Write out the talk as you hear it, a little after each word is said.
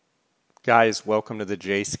Guys, welcome to the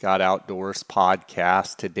J. Scott Outdoors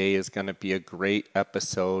podcast. Today is going to be a great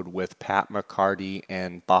episode with Pat McCarty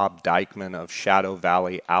and Bob Dykeman of Shadow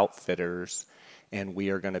Valley Outfitters. And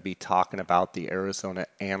we are going to be talking about the Arizona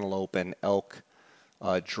antelope and elk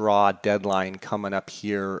draw deadline coming up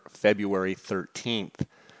here February 13th.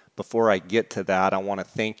 Before I get to that, I want to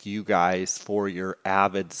thank you guys for your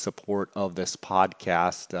avid support of this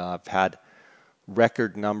podcast. I've had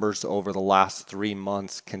record numbers over the last 3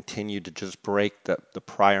 months, continue to just break the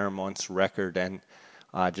prior month's record, and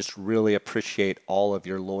just really appreciate all of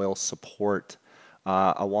your loyal support.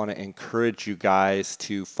 I want to encourage you guys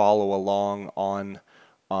to follow along on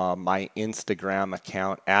my Instagram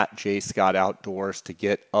account at JScottOutdoors to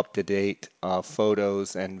get up-to-date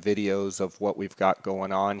photos and videos of what we've got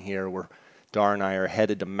going on here. Dar and I are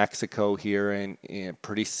headed to Mexico here and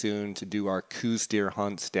pretty soon to do our Coues deer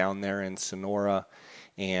hunts down there in Sonora,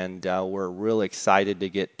 and we're really excited to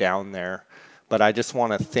get down there. But I just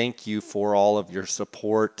want to thank you for all of your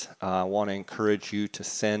support. I want to encourage you to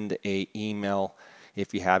send an email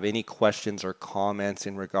if you have any questions or comments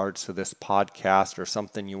in regards to this podcast or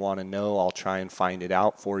something you want to know. I'll try and find it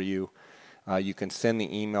out for you. You can send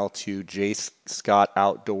the email to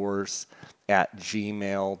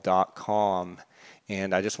jscottoutdoors@gmail.com.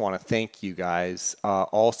 And I just want to thank you guys.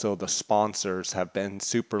 Also, the sponsors have been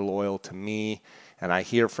super loyal to me, and I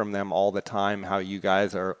hear from them all the time how you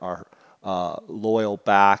guys are loyal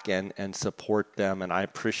back and support them, and I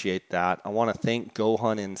appreciate that. I want to thank Go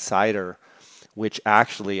Hunt Insider, which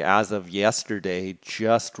actually, as of yesterday,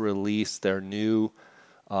 just released their new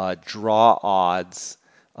draw odds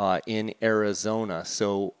in Arizona.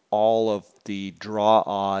 So all of the draw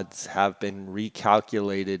odds have been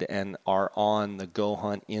recalculated and are on the Go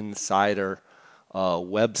Hunt Insider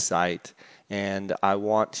website. And I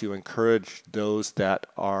want to encourage those that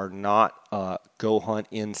are not Go Hunt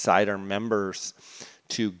Insider members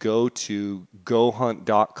to go to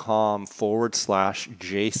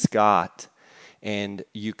gohunt.com/JScott, and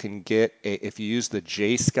you can get if you use the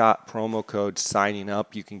J Scott promo code signing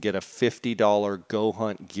up, you can get a $50 Go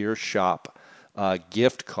Hunt Gear Shop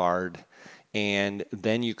gift card, and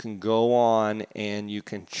then you can go on and you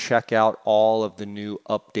can check out all of the new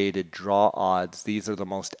updated draw odds. These are the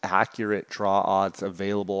most accurate draw odds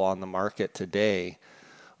available on the market today.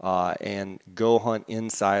 And Go Hunt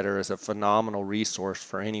Insider is a phenomenal resource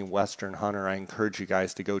for any Western hunter. I encourage you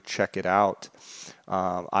guys to go check it out.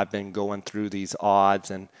 I've been going through these odds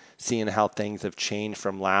and seeing how things have changed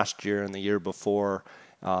from last year and the year before,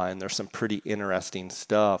 and there's some pretty interesting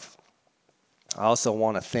stuff. I also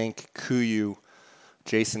want to thank KUIU,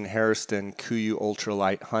 Jason Harrison, KUIU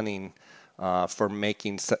Ultralight Hunting, for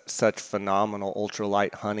making such phenomenal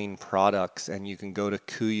ultralight hunting products, and you can go to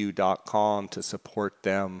KUIU.com to support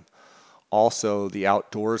them. Also, the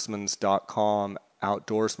Outdoorsmans.com,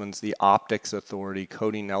 Outdoorsmans, the Optics Authority,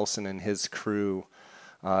 Cody Nelson and his crew.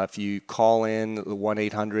 If you call in the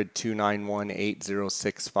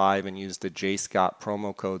 1-800-291-8065 and use the J Scott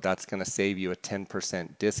promo code, that's going to save you a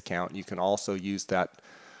 10% discount. You can also use that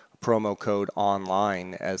promo code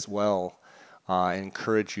online as well. I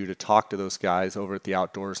encourage you to talk to those guys over at the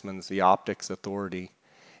Outdoorsmans, the Optics Authority.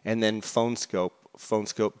 And then PhoneScope,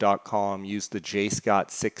 phonescope.com. Use the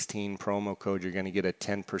JScott16 promo code. You're going to get a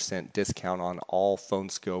 10% discount on all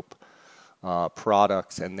PhoneScope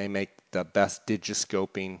products, and they make the best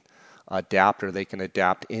digiscoping adapter. They can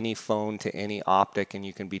adapt any phone to any optic, and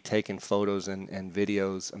you can be taking photos and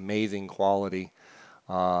videos, amazing quality.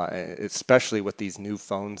 Especially with these new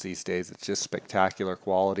phones these days, it's just spectacular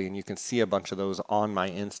quality, and you can see a bunch of those on my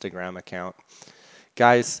Instagram account.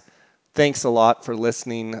 Guys, thanks a lot for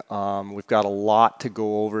listening. We've got a lot to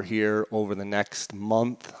go over here over the next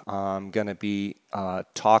month. I'm going to be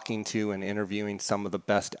talking to and interviewing some of the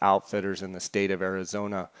best outfitters in the state of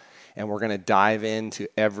Arizona, and we're going to dive into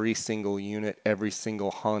every single unit, every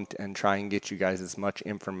single hunt, and try and get you guys as much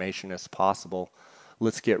information as possible.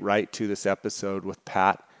 Let's get right to this episode with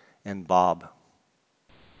Pat and Bob.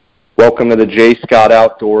 Welcome to the J. Scott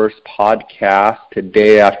Outdoors podcast.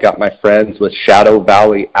 Today I've got my friends with Shadow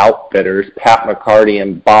Valley Outfitters, Pat McCarty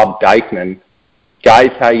and Bob Dykeman.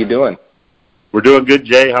 Guys, how you doing? We're doing good,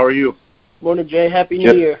 Jay. How are you? Morning, Jay. Happy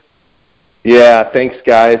New Year. Yeah, thanks,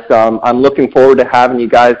 guys. I'm looking forward to having you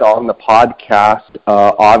guys on the podcast.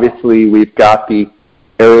 Obviously, we've got the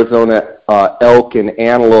Arizona elk and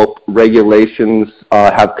antelope regulations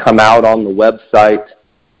have come out on the website.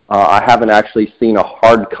 I haven't actually seen a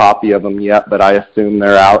hard copy of them yet, but I assume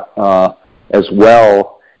they're out as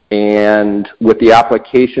well. And with the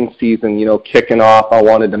application season, kicking off, I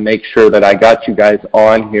wanted to make sure that I got you guys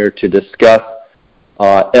on here to discuss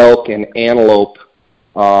elk and antelope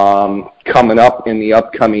coming up in the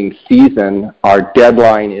upcoming season. Our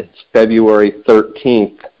deadline is February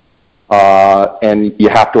 13th, and you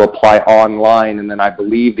have to apply online. And then I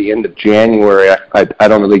believe the end of January, I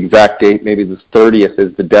don't know the exact date, maybe the 30th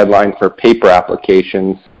is the deadline for paper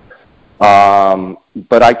applications.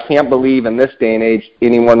 But I can't believe in this day and age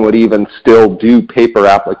anyone would even still do paper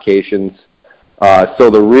applications. So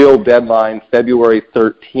the real deadline, February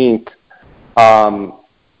 13th.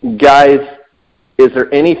 Guys, is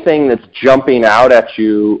there anything that's jumping out at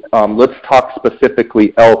you? Let's talk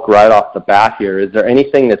specifically elk right off the bat here. Is there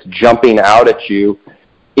anything that's jumping out at you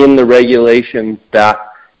in the regulations that,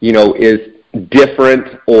 is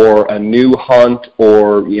different or a new hunt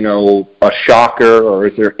or, a shocker? Or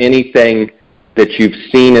is there anything that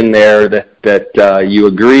you've seen in there that you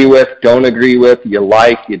agree with, don't agree with, you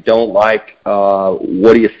like, you don't like?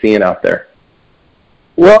 What are you seeing out there?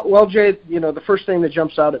 Well, Jay, the first thing that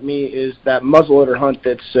jumps out at me is that muzzleloader hunt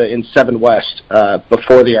that's in 7 West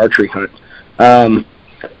before the archery hunt.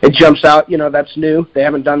 It jumps out, that's new. They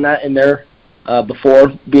haven't done that in there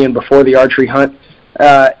before the archery hunt.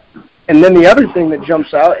 And then the other thing that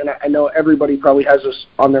jumps out, and I know everybody probably has this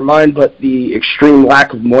on their mind, but the extreme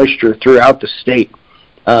lack of moisture throughout the state.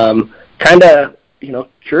 Kind of,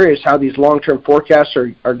 curious how these long-term forecasts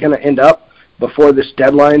are going to end up before this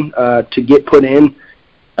deadline to get put in.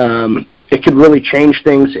 It could really change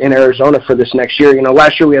things in Arizona for this next year.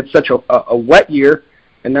 Last year we had such a wet year,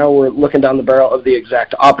 and now we're looking down the barrel of the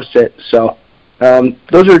exact opposite. So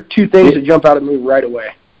those are two things that jump out at me right away.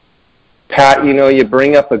 Pat, you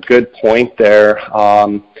bring up a good point there.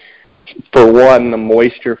 For one, the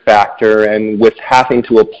moisture factor, and with having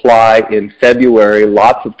to apply in February,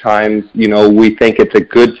 lots of times, we think it's a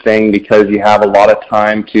good thing because you have a lot of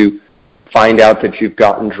time to find out that you've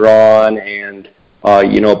gotten drawn and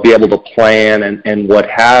be able to plan and what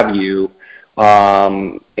have you.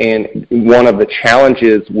 And one of the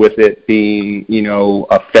challenges with it being,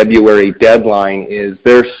 a February deadline is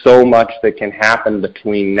there's so much that can happen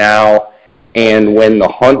between now and when the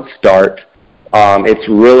hunts start. It's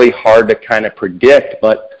really hard to kind of predict,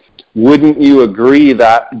 but wouldn't you agree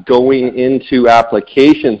that going into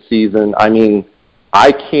application season,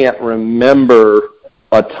 I can't remember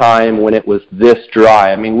a time when it was this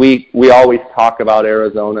dry. We always talk about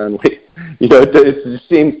Arizona, and it just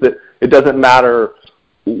seems that it doesn't matter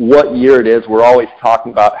what year it is. We're always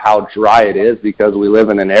talking about how dry it is because we live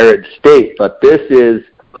in an arid state. But this is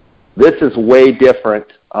way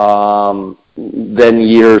different than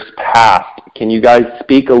years past. Can you guys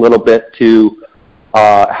speak a little bit to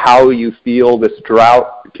how you feel this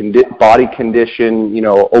drought, body condition,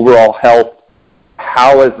 overall health?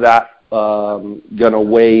 How is that going to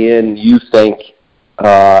weigh in, you think,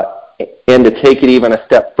 and to take it even a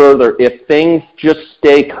step further, if things just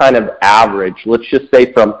stay kind of average, let's just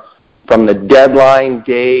say from the deadline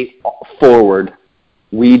day forward,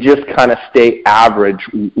 we just kind of stay average,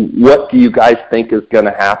 what do you guys think is going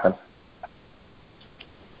to happen?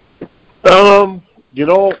 I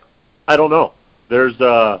don't know.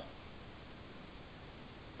 The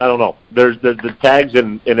tags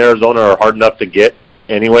in Arizona are hard enough to get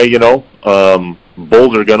anyway, bulls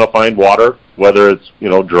are going to find water, whether it's,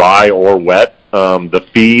 dry or wet. The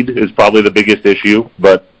feed is probably the biggest issue,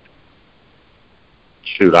 but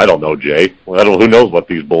shoot, I don't know, Jay. Who knows what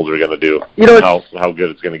these bulls are going to do, how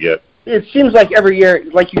good it's going to get. It seems like every year,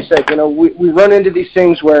 like you said, we run into these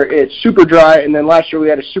things where it's super dry, and then last year we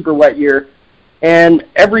had a super wet year. And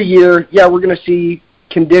every year, we're going to see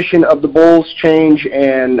condition of the bulls change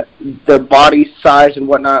and their body size and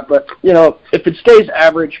whatnot. But, if it stays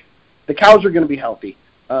average, the cows are going to be healthy.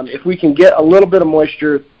 If we can get a little bit of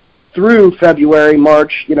moisture through February,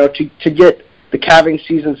 March, to get the calving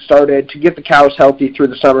season started, to get the cows healthy through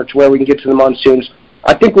the summer to where we can get to the monsoons,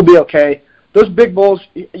 I think we'll be okay. Those big bulls,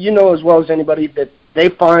 as well as anybody, that they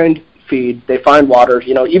find feed, they find water.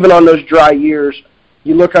 Even on those dry years,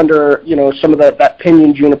 you look under, some of that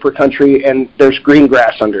pinyon juniper country, and there's green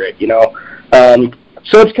grass under it,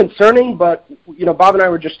 So it's concerning, but, Bob and I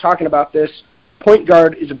were just talking about this. Point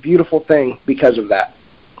guard is a beautiful thing because of that.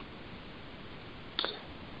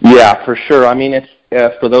 Yeah, for sure.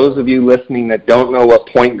 It's for those of you listening that don't know what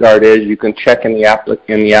point guard is, you can check in the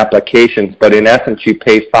applications. But in essence, you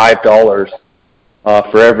pay $5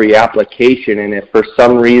 for every application, and if for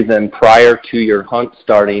some reason prior to your hunt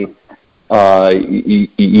starting, you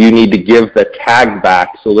need to give the tag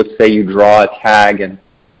back. So let's say you draw a tag, and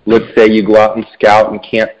let's say you go out and scout and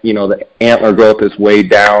can't, the antler growth is way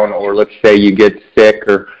down, or let's say you get sick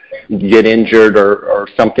or you get injured or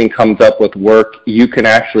something comes up with work, you can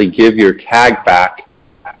actually give your tag back.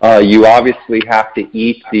 You obviously have to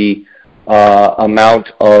eat the amount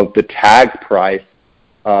of the tag price,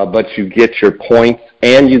 but you get your points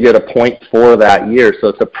and you get a point for that year. So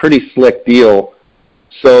it's a pretty slick deal.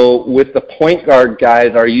 So with the point guard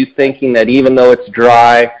guys, are you thinking that even though it's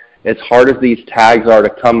dry, as hard as these tags are to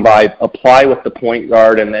come by, apply with the point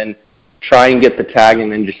guard and then try and get the tag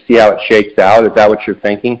and then just see how it shakes out? Is that what you're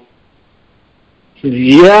thinking?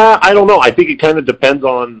 Yeah, I don't know. I think it kind of depends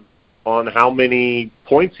on how many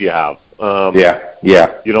points you have.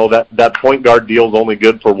 Yeah. You know, that point guard deal is only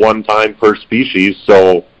good for one time per species,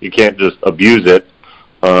 so you can't just abuse it.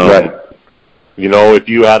 Right. You know, if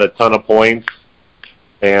you had a ton of points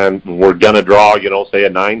and we're gonna draw, you know, say a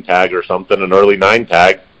 9 tag or something, an early 9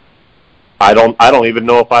 tag, I don't even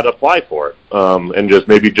know if I'd apply for it, and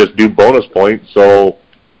maybe just do bonus points. So,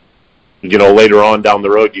 you know, later on down the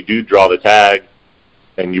road, you do draw the tag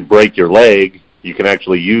and you break your leg, you can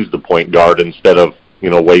actually use the point guard instead of, you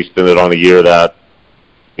know, wasting it on a year that,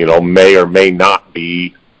 you know, may or may not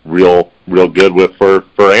be real good for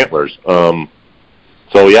antlers.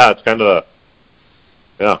 So yeah, it's kind of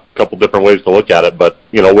a couple different ways to look at it, but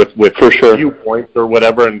you know, with for sure, a few points or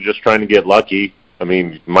whatever, and just trying to get lucky, I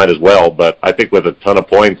mean, you might as well. But I think with a ton of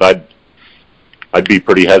points, I'd be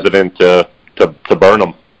pretty hesitant to burn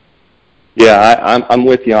them. Yeah, I'm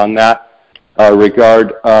with you on that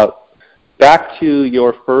regard. Back to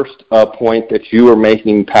your first point that you were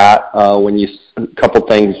making, Pat, when a couple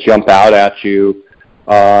things jump out at you.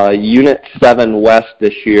 Unit 7 West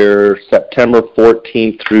this year, September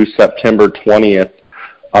 14th through September 20th.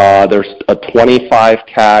 There's a 25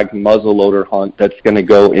 tag muzzleloader hunt that's going to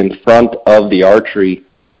go in front of the archery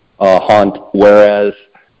hunt, whereas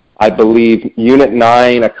I believe Unit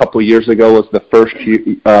 9 a couple years ago was the first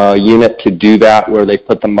unit to do that, where they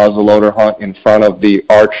put the muzzleloader hunt in front of the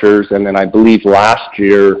archers, and then I believe last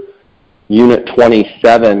year Unit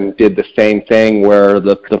 27 did the same thing, where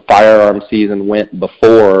the firearm season went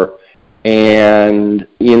before. And,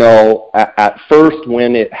 you know, at first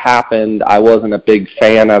when it happened, I wasn't a big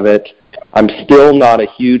fan of it. I'm still not a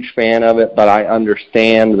huge fan of it, but I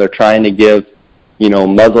understand they're trying to give, you know,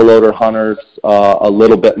 muzzleloader hunters a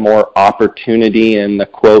little bit more opportunity in the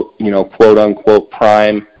quote unquote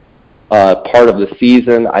prime part of the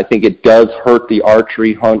season. I think it does hurt the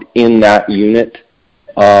archery hunt in that unit.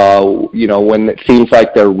 You know, when it seems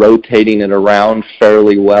like they're rotating it around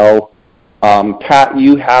fairly well. Pat,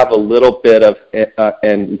 you have a little bit of,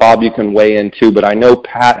 and Bob, you can weigh in too, but I know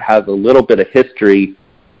Pat has a little bit of history,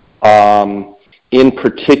 in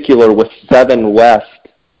particular with 7 West.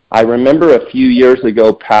 I remember a few years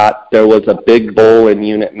ago, Pat, there was a big bull in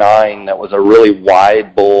Unit 9 that was a really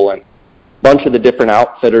wide bull, and a bunch of the different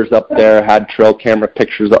outfitters up there had trail camera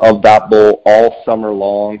pictures of that bull all summer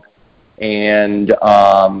long. And,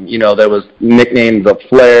 you know, there was nicknames of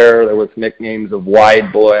Flare, there was nicknames of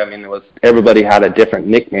Wide Boy. I mean, everybody had a different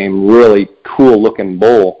nickname, really cool looking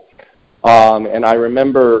bull. And I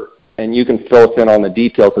remember, and you can fill us in on the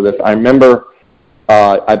details of this, I remember,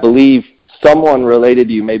 I believe someone related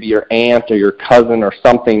to you, maybe your aunt or your cousin or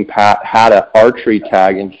something, Pat, had an archery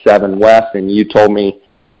tag in 7 West, and you told me,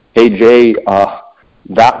 hey, Jay,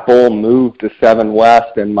 that bull moved to 7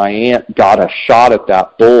 West, and my aunt got a shot at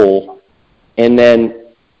that bull. And then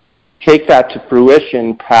take that to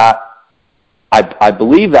fruition, Pat, I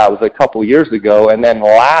believe that was a couple years ago, and then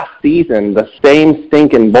last season, the same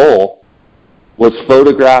stinking bull was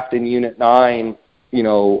photographed in Unit 9, you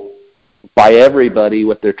know, by everybody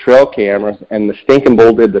with their trail cameras, and the stinking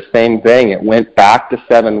bull did the same thing. It went back to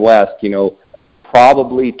 7 West, you know,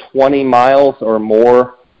 probably 20 miles or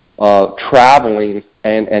more traveling,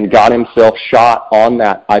 and got himself shot on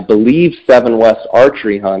that, I believe, 7 West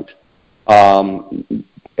archery hunt.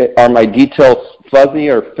 Are my details fuzzy,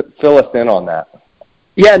 or fill us in on that?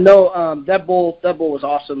 Yeah, no, that bull was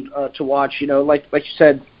awesome to watch. You know, like you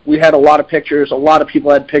said, we had a lot of pictures. A lot of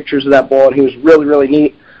people had pictures of that bull, and he was really, really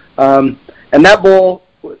neat. And that bull,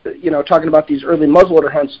 you know, talking about these early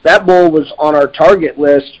muzzleloader hunts, that bull was on our target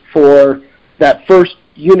list for that first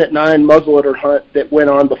Unit 9 muzzleloader hunt that went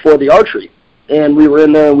on before the archery. And we were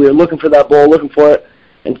in there, and we were looking for that bull, looking for it,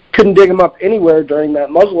 and couldn't dig him up anywhere during that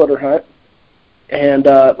muzzleloader hunt. And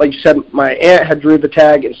like you said, my aunt had drew the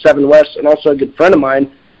tag in 7 West, and also a good friend of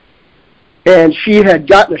mine. And she had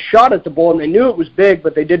gotten a shot at the bull, and they knew it was big,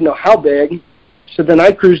 but they didn't know how big. So then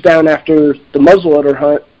I cruised down after the muzzleloader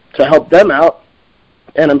hunt to help them out.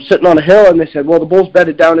 And I'm sitting on a hill, and they said, well, the bull's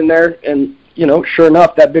bedded down in there. And, you know, sure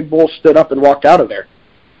enough, that big bull stood up and walked out of there.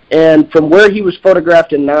 And from where he was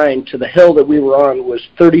photographed in 9 to the hill that we were on was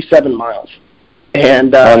 37 miles.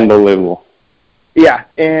 And unbelievable. Yeah,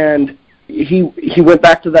 and he went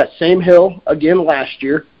back to that same hill again last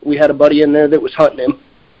year. We had a buddy in there that was hunting him,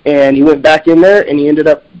 and he went back in there, and he ended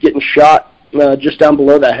up getting shot just down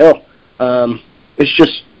below that hill. It's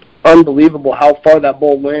just unbelievable how far that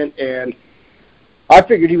bull went, and I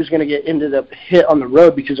figured he was going to get into the hit on the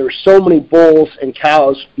road because there were so many bulls and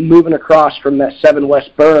cows moving across from that 7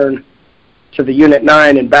 West burn to the Unit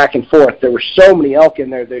 9 and back and forth. There were so many elk in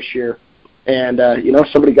there this year, and,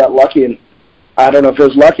 somebody got lucky, and I don't know if it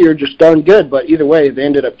was lucky or just darn good, but either way, they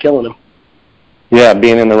ended up killing him. Yeah,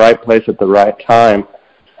 being in the right place at the right time.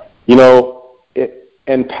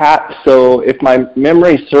 And Pat, so if my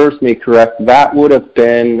memory serves me correct, that would have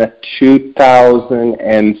been the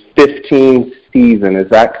 2015 season. Is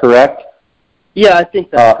that correct? Yeah, I think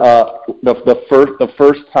that's the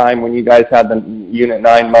first time when you guys had the Unit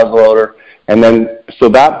 9 muzzleloader, and then so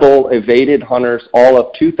that bull evaded hunters all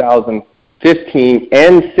of 2015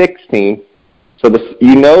 and 16. So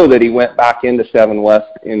that he went back into 7 West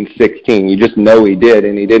in 16. You just know he did,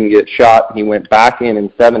 and he didn't get shot. He went back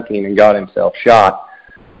in 17 and got himself shot.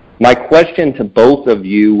 My question to both of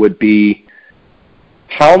you would be,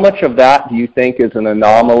 how much of that do you think is an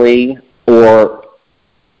anomaly, or,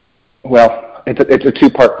 well, it's a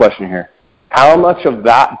two-part question here. How much of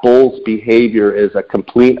that bull's behavior is a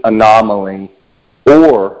complete anomaly,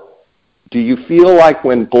 or do you feel like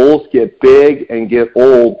when bulls get big and get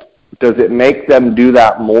old, does it make them do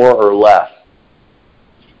that more or less?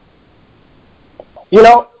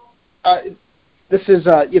 This is,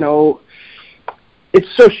 it's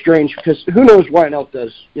so strange because who knows why an elk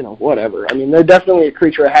does, whatever. I mean, they're definitely a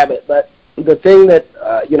creature of habit, but the thing that,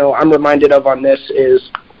 I'm reminded of on this is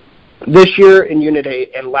this year in Unit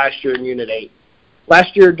 8 and last year in Unit 8.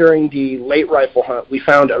 Last year during the late rifle hunt, we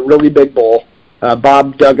found a really big bull.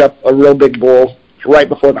 Bob dug up a real big bull right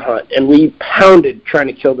before the hunt, and we pounded trying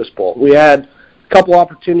to kill this bull. We had a couple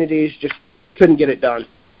opportunities, just couldn't get it done.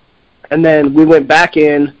 And then we went back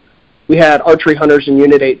in. We had archery hunters in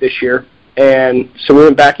Unit 8 this year, and so we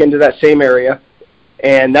went back into that same area,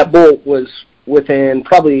 and that bull was within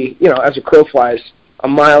probably, as a crow flies,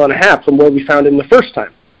 1.5 miles from where we found him the first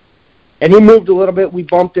time. And he moved a little bit. We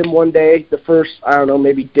bumped him one day, the first,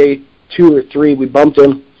 maybe day 2 or 3, we bumped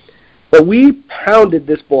him. But we pounded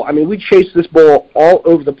this bull. I mean, we chased this bull all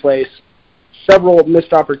over the place. Several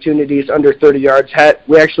missed opportunities under 30 yards.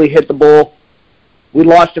 We actually hit the bull. We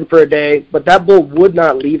lost him for a day, but that bull would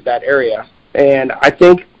not leave that area. And I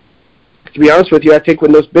think, to be honest with you, I think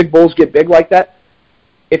when those big bulls get big like that,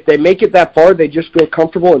 if they make it that far, they just feel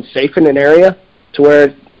comfortable and safe in an area to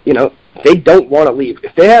where, they don't want to leave.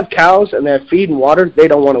 If they have cows and they have feed and water, they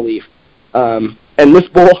don't want to leave. And this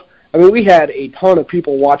bull, we had a ton of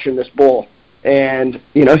people watching this bull, and,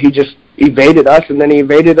 he just evaded us, and then he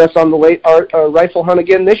evaded us on the late rifle hunt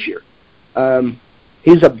again this year.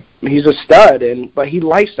 He's a stud, but he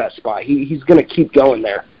likes that spot. He's going to keep going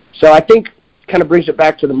there. So I think kind of brings it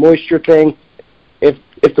back to the moisture thing. If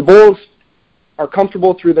the bulls are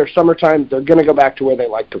comfortable through their summertime, they're going to go back to where they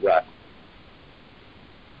like to rut.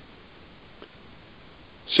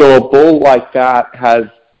 So a bull like that has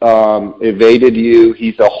evaded you.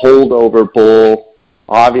 He's a holdover bull.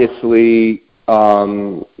 Obviously,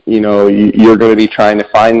 you're going to be trying to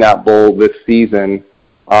find that bull this season.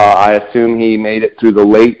 I assume he made it through the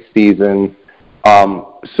late season.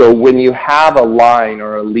 So when you have a line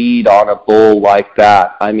or a lead on a bull like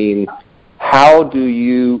that, how do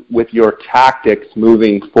you, with your tactics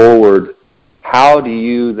moving forward, how do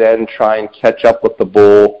you then try and catch up with the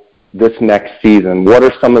bull this next season? What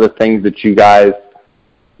are some of the things that you guys,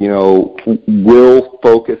 will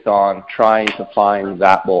focus on trying to find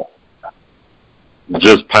that bull?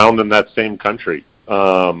 Just pounding that same country.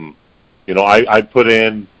 I put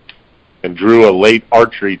in and drew a late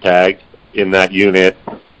archery tag in that unit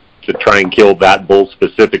to try and kill that bull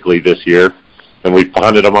specifically this year. And we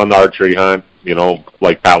hunted him on the archery hunt,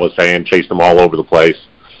 like Pat was saying, chased him all over the place.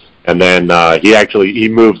 And then he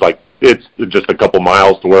moves it's just a couple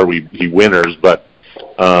miles to where he winters, but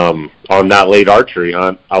on that late archery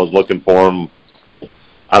hunt, I was looking for him,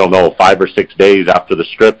 5 or 6 days after the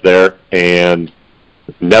strip there, and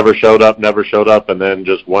never showed up, and then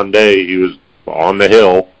just one day he was on the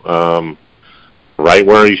hill, right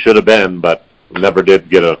where he should have been, but never did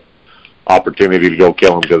get an opportunity to go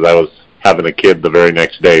kill him because I was having a kid the very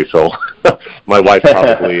next day, so my wife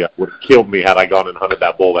probably would have killed me had I gone and hunted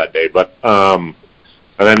that bull that day, but and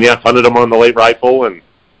then, hunted him on the late rifle,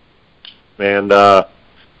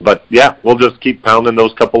 but yeah, we'll just keep pounding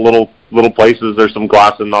those couple little places. There's some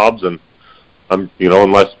glass and knobs, and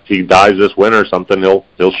unless he dies this winter or something, he'll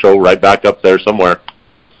show right back up there somewhere.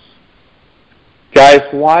 Guys,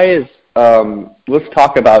 let's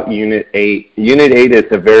talk about Unit 8. Unit 8 is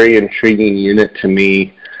a very intriguing unit to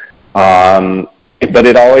me. but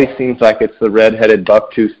it always seems like it's the redheaded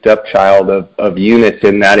bucktooth stepchild of units,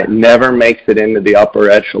 in that it never makes it into the upper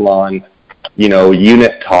echelon,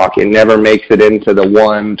 unit talk. It never makes it into the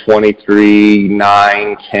 1, 23,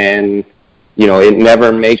 9, 10. It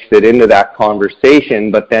never makes it into that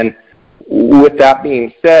conversation. But then, with that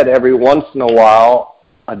being said, every once in a while,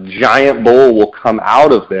 a giant bull will come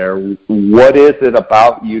out of there. What is it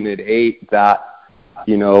about Unit 8 that,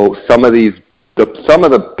 some of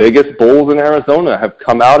the biggest bulls in Arizona have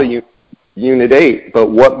come out of Unit 8, but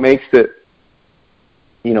what makes it,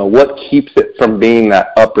 what keeps it from being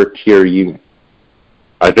that upper tier unit?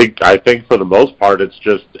 I think for the most part it's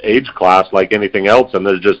just age class like anything else, and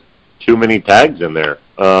there's just too many tags in there.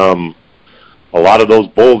 A lot of those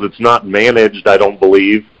bulls, it's not managed, I don't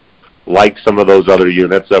believe, like some of those other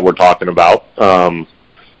units that we're talking about.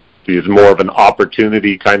 It's more of an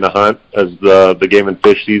opportunity kind of hunt as the Game and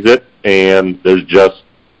Fish sees it, and there's just,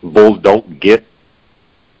 bulls don't get,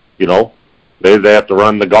 they have to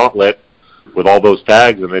run the gauntlet with all those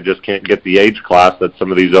tags, and they just can't get the age class that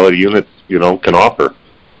some of these other units, can offer.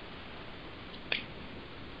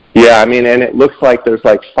 Yeah, and it looks like there's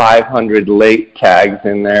like 500 late tags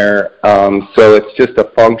in there, so it's just a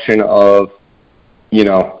function of,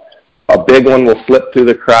 a big one will slip through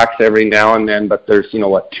the cracks every now and then, but there's,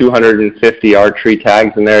 250 archery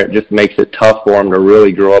tags in there. It just makes it tough for them to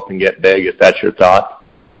really grow up and get big, if that's your thought.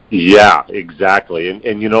 Yeah, exactly. And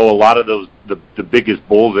a lot of those, the biggest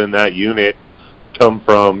bulls in that unit come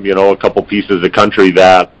from, a couple pieces of country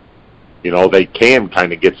that, they can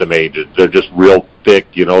kind of get some ages. They're just real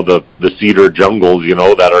thick, the cedar jungles,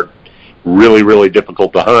 that are really, really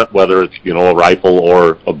difficult to hunt, whether it's, a rifle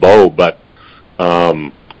or a bow. But,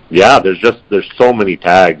 yeah, there's so many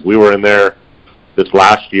tags. We were in there this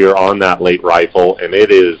last year on that late rifle, and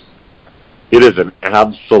it is an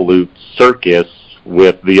absolute circus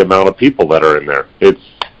with the amount of people that are in there. It's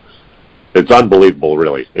unbelievable,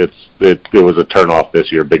 really. It was a turnoff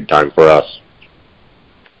this year, big time for us.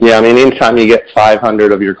 Yeah, anytime you get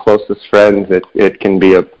 500 of your closest friends, it can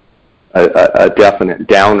be a definite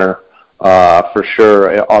downer, for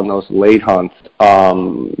sure, on those late hunts.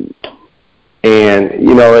 And,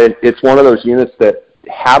 it's one of those units that,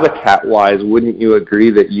 habitat-wise, wouldn't you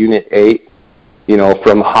agree that Unit 8,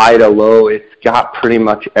 from high to low, it's got pretty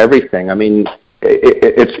much everything?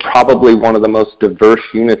 It's probably one of the most diverse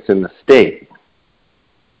units in the state.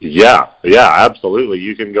 Yeah, absolutely.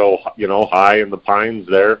 You can go, high in the pines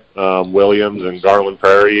there, Williams and Garland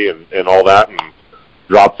Prairie and all that, and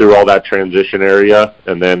drop through all that transition area,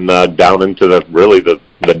 and then down into the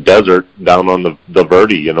desert down on the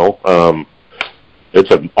Verde, It's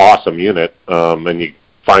an awesome unit, and you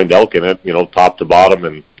find elk in it, top to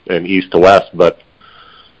bottom and east to west. But,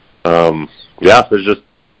 yeah, there's just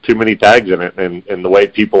too many tags in it. And the way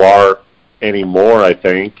people are anymore, I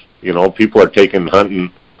think, people are taking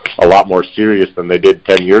hunting a lot more serious than they did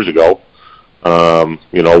 10 years ago,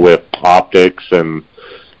 with optics and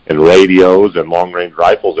radios and long-range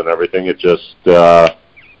rifles and everything. It just, and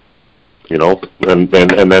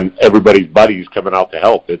then everybody's buddies coming out to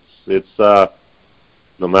help. It's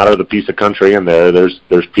no matter the piece of country in there, there's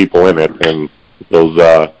people in it, and those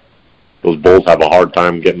bulls have a hard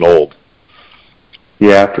time getting old.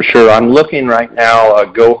 Yeah, for sure. I'm looking right now.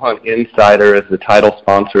 Go Hunt Insider is the title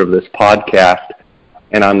sponsor of this podcast,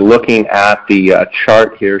 and I'm looking at the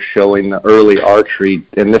chart here showing the early archery,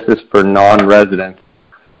 and this is for non-residents.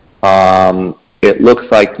 It looks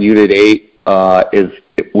like Unit 8 is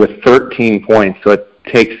with 13 points, so it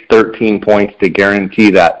takes 13 points to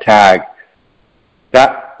guarantee that tag.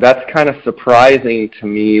 That's kind of surprising to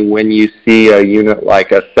me when you see a unit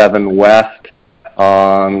like a 7 West,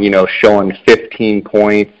 showing 15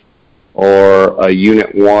 points, or a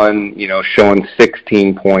Unit 1, showing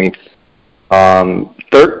 16 points.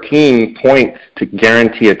 13 points to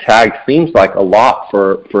guarantee a tag seems like a lot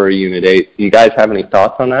for a Unit 8. Do you guys have any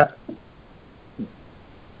thoughts on that?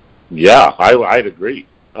 Yeah, I'd agree.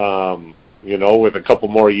 With a couple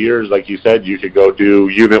more years, like you said, you could go do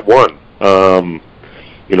Unit 1.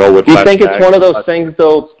 With do you think it's one of those things,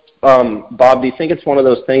 though, Bob, do you think it's one of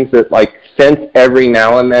those things that, like, since every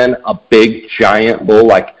now and then a big giant bull,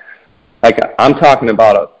 like I'm talking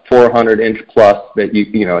about a 400-inch plus that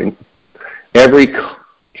every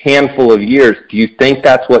handful of years, do you think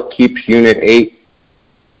that's what keeps Unit 8,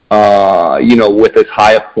 with as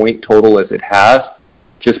high a point total as it has,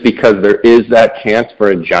 just because there is that chance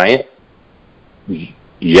for a giant?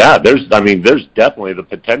 Yeah, there's definitely the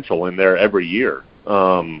potential in there every year.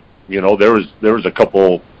 There was a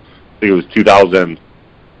couple, I think it was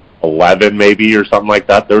 2011 maybe or something like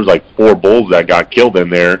that. There was like 4 bulls that got killed in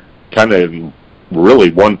there, kind of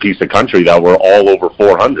really one piece of country that were all over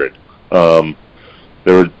 400.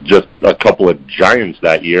 There were just a couple of giants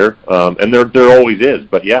that year, and there always is.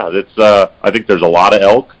 But yeah, it's I think there's a lot of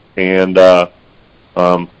elk, and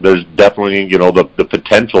there's definitely the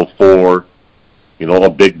potential for a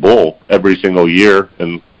big bull every single year,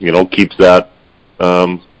 and keeps that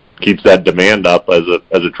demand up as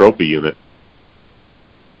a trophy unit.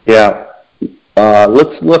 Yeah.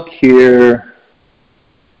 Let's look here.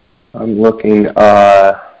 I'm looking.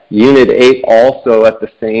 Unit 8 also at the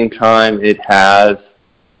same time, it has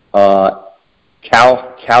cow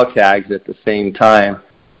tags at the same time.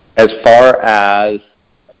 As far as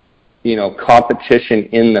competition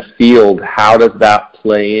in the field, how does that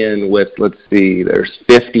play in with, let's see, there's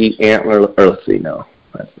 50 antler, or let's see, no,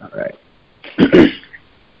 that's not right.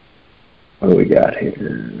 What do we got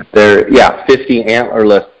here? 50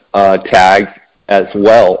 antlerless tags as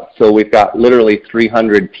well. So we've got literally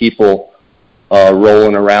 300 people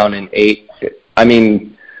rolling around in 8. I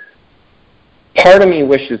mean, part of me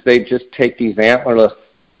wishes they'd just take these antlerless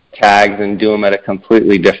tags and do them at a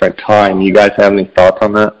completely different time. You guys have any thoughts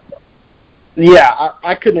on that? Yeah,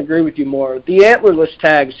 I couldn't agree with you more. The antlerless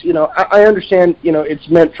tags, I understand, it's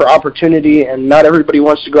meant for opportunity, and not everybody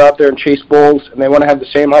wants to go out there and chase bulls, and they want to have the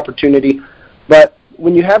same opportunity. But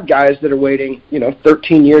when you have guys that are waiting,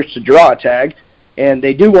 13 years to draw a tag, and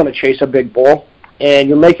they do want to chase a big bull, and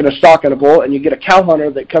you're making a stock on a bull, and you get a cow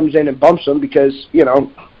hunter that comes in and bumps them because,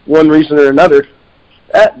 one reason or another,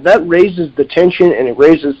 that raises the tension and it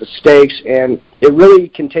raises the stakes, and it really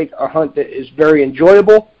can take a hunt that is very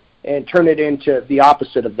enjoyable and turn it into the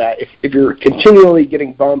opposite of that. If you're continually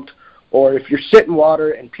getting bumped, or if you're sitting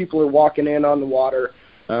water and people are walking in on the water,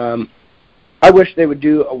 I wish they would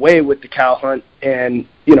do away with the cow hunt and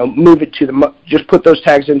move it to just put those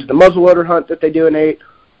tags into the muzzleloader hunt that they do in 8,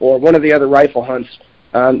 or one of the other rifle hunts.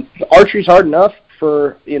 Archery's hard enough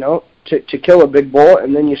for to kill a big bull,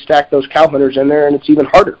 and then you stack those cow hunters in there, and it's even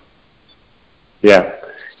harder. Yeah,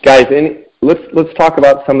 guys. Let's talk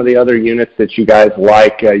about some of the other units that you guys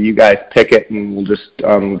like. You guys pick it, and we'll just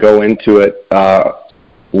go into it.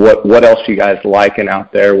 What else you guys liking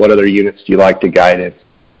out there? What other units do you like to guide in?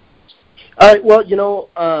 All right. Well,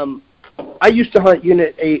 I used to hunt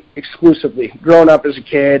Unit 8 exclusively, growing up as a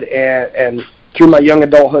kid, and through my young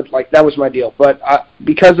adulthood, that was my deal. But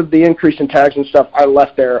because of the increase in tags and stuff, I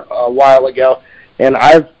left there a while ago, and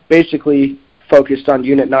I've basically focused on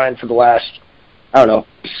Unit 9 for the last,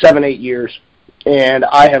 7-8 years, and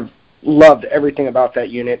I have loved everything about that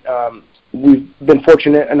unit. We've been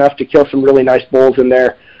fortunate enough to kill some really nice bulls in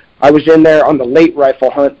there. I was in there on the late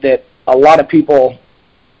rifle hunt that a lot of people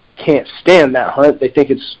can't stand that hunt. They think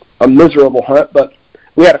it's a miserable hunt, but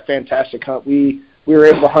we had a fantastic hunt. We were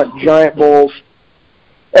able to hunt giant bulls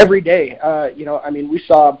every day. We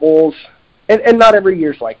saw bulls, and not every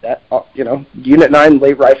year's like that. Unit 9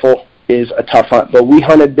 late rifle is a tough hunt, but we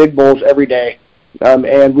hunted big bulls every day,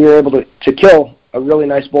 and we were able to kill a really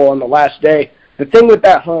nice bull on the last day. The thing with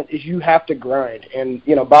that hunt is you have to grind, and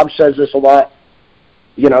Bob says this a lot.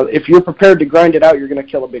 If you're prepared to grind it out, you're going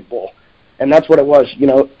to kill a big bull, and that's what it was.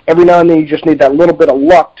 Every now and then you just need that little bit of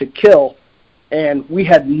luck to kill, and we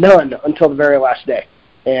had none until the very last day.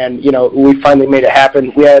 And we finally made it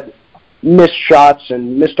happen. We had missed shots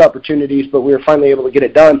and missed opportunities, but we were finally able to get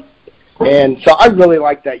it done. And so I really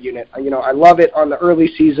like that unit. I love it on the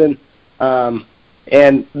early season.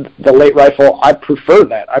 And the late rifle, I prefer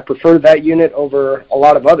that. I prefer that unit over a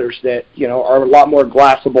lot of others that, are a lot more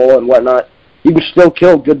glassable and whatnot. You can still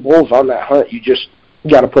kill good bulls on that hunt. You just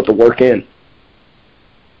got to put the work in.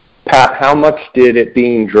 Pat, how much did it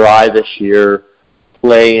being dry this year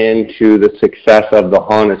play into the success of the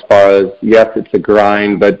hunt as far as, yes, it's a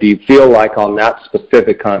grind, but do you feel like on that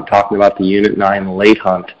specific hunt, talking about the Unit 9 late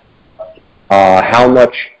hunt, how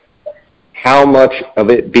much of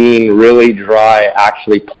it being really dry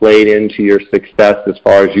actually played into your success as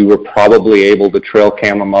far as you were probably able to trail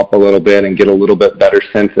cam them up a little bit and get a little bit better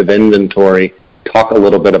sense of inventory? Talk a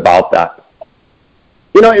little bit about that.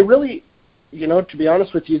 It really, to be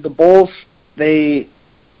honest with you, the bulls, they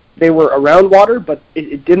were around water, but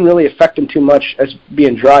it didn't really affect them too much as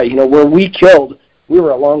being dry. Where we killed, we were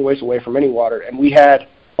a long ways away from any water, and we had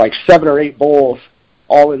 7 or 8 bulls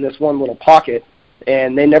all in this one little pocket,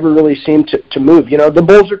 and they never really seemed to move. The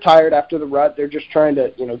bulls are tired after the rut. They're just trying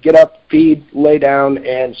to, get up, feed, lay down,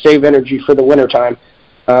 and save energy for the wintertime.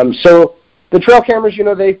 So the trail cameras,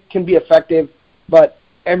 they can be effective, but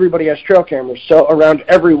everybody has trail cameras. So around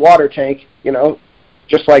every water tank,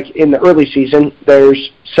 just like in the early season,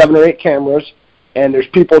 there's 7 or 8 cameras, and there's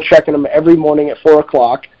people checking them every morning at 4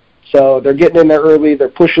 o'clock. So they're getting in there early. They're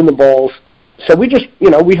pushing the bulls. So we just,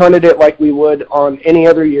 we hunted it like we would on any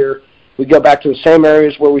other year. We go back to the same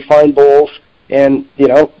areas where we find bulls, and,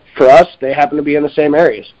 for us, they happen to be in the same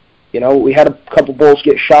areas. We had a couple bulls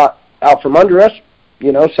get shot out from under us.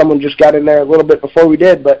 Someone just got in there a little bit before we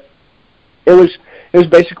did, but it was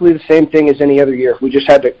basically the same thing as any other year. We just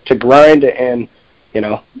had to grind and,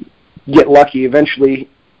 get lucky eventually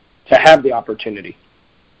to have the opportunity.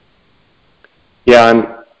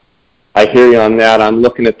 Yeah, I hear you on that. I'm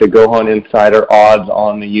looking at the Go Hunt Insider odds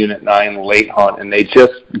on the Unit 9 late hunt, and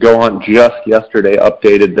Go Hunt just yesterday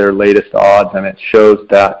updated their latest odds, and it shows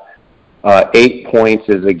that 8 points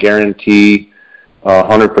is a guarantee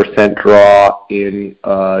 100% draw in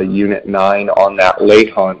Unit 9 on that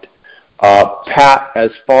late hunt. Pat, as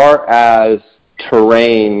far as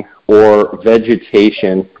terrain or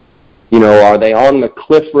vegetation, are they on the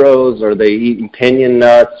cliff rows? Are they eating pinyon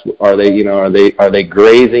nuts? Are they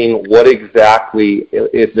grazing? What exactly,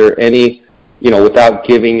 is there any, without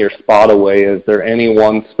giving your spot away, is there any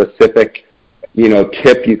one specific,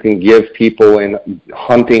 tip you can give people in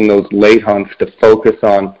hunting those late hunts to focus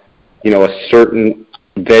on, a certain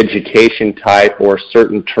vegetation type or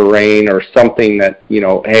certain terrain or something that,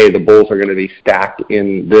 hey, the bulls are going to be stacked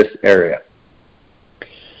in this area?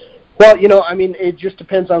 Well, it just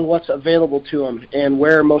depends on what's available to them and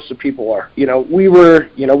where most of the people are. We were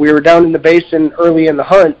down in the basin early in the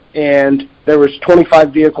hunt, and there was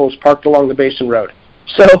 25 vehicles parked along the basin road.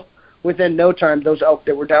 So within no time, those elk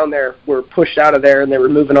that were down there were pushed out of there, and they were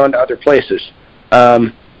moving on to other places.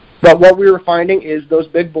 But what we were finding is those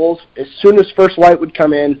big bulls, as soon as first light would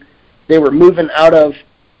come in, they were moving out of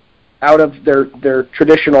their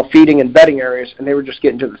traditional feeding and bedding areas, and they were just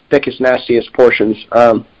getting to the thickest, nastiest portions.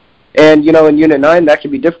 And, in Unit 9, that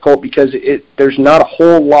can be difficult because there's not a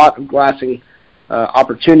whole lot of glassing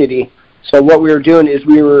opportunity. So what we were doing is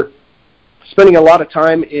we were spending a lot of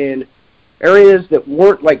time in areas that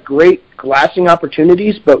weren't like great glassing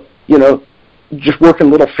opportunities, but, just working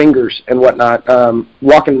little fingers and whatnot,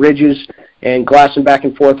 walking ridges and glassing back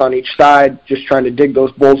and forth on each side, just trying to dig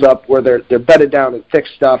those bulls up where they're bedded down in thick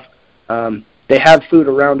stuff. They have food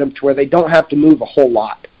around them to where they don't have to move a whole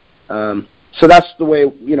lot. So that's the way,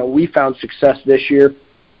 we found success this year.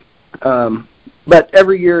 But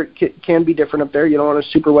every year can be different up there. On a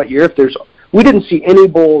super wet year, we didn't see any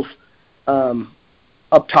bulls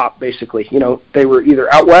up top, basically. They were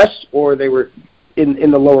either out west or they were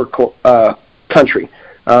in the lower country.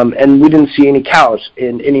 And we didn't see any cows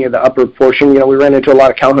in any of the upper portion. We ran into a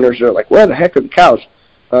lot of cow hunters that are like, where the heck are the cows?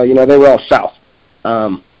 They were all south.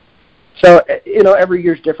 So, every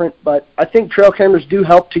year's different, but I think trail cameras do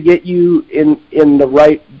help to get you in the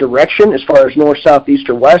right direction as far as north, south, east,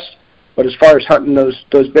 or west. But as far as hunting those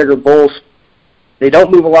bigger bulls, they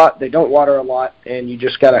don't move a lot, they don't water a lot, and you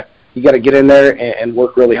just gotta get in there and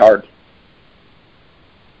work really hard.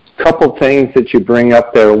 Couple things that you bring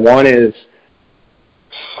up there. One is,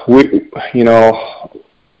 we've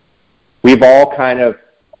all kind of,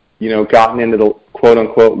 gotten into the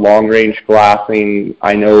quote-unquote long-range glassing.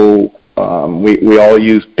 I know we all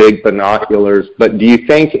use big binoculars, but do you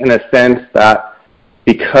think, in a sense, that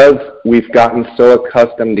because we've gotten so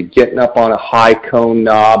accustomed to getting up on a high cone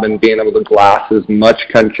knob and being able to glass as much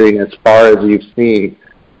country and as far as you've seen,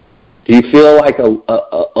 do you feel like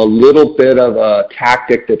a little bit of a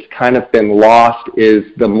tactic that's kind of been lost is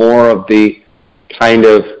the more of the kind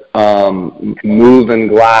of move and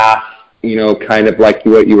glass, kind of like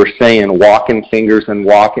what you were saying, walking fingers and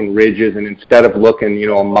walking ridges, and instead of looking,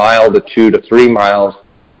 a mile to 2 to 3 miles,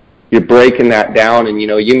 you're breaking that down, and,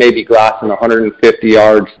 you may be glassing 150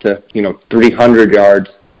 yards to, 300 yards,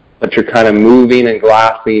 but you're kind of moving and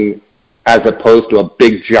glassing as opposed to a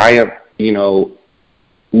big giant,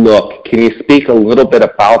 look. Can you speak a little bit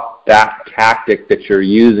about that tactic that you're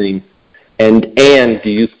using? And do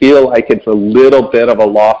you feel like it's a little bit of a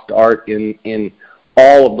lost art in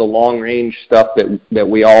all of the long-range stuff that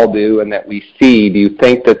we all do and that we see? Do you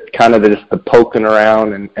think that kind of just the poking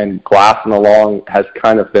around and glassing along has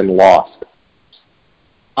kind of been lost?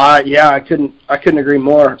 Yeah, I couldn't agree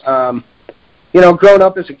more. Growing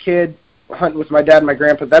up as a kid, hunting with my dad and my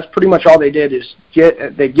grandpa, that's pretty much all they did is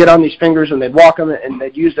they'd get on these fingers and they'd walk them and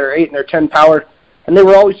they'd use their 8 and their 10 power, and they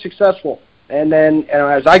were always successful. And then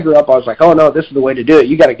as I grew up, I was like, oh, no, this is the way to do it.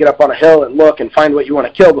 You got to get up on a hill and look and find what you want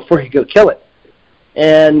to kill before you go kill it.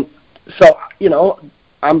 And so,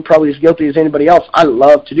 I'm probably as guilty as anybody else. I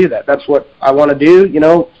love to do that. That's what I want to do,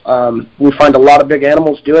 We find a lot of big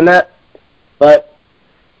animals doing that. But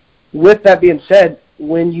with that being said,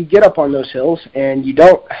 when you get up on those hills and you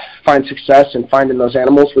don't find success in finding those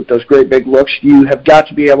animals with those great big looks, you have got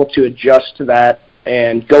to be able to adjust to that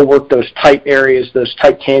and go work those tight areas, those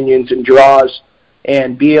tight canyons and draws,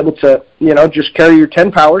 and be able to, just carry your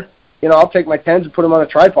 10 power. I'll take my 10s and put them on a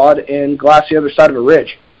tripod and glass the other side of a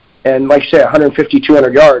ridge. And like you say, 150,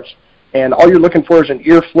 200 yards. And all you're looking for is an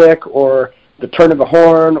ear flick or the turn of a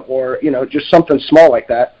horn or, just something small like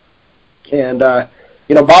that. And,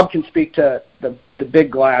 Bob can speak to the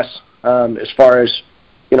big glass as far as,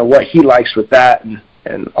 what he likes with that, and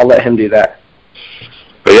I'll let him do that.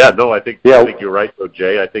 But yeah, no, I think you're right, though,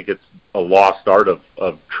 Jay. I think it's a lost art of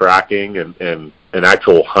tracking and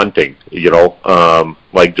actual hunting,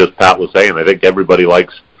 like just Pat was saying. I think everybody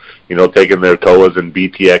likes, taking their Koas and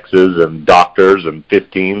BTXs and Doctors and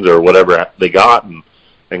 15s or whatever they got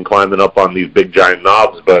and climbing up on these big giant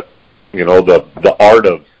knobs. But, the art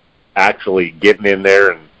of actually getting in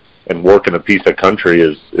there and working a piece of country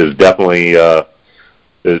is definitely,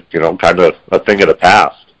 kind of a thing of the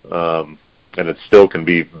past. And it still can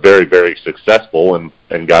be very, very successful,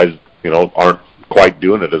 and guys, aren't quite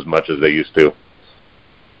doing it as much as they used to.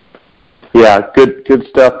 Yeah, good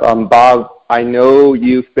stuff. Bob, I know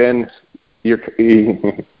you're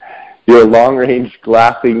a long-range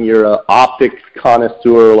glassing, you're an optics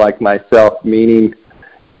connoisseur like myself, meaning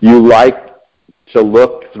you like to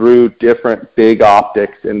look through different big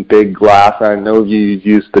optics and big glass. I know you've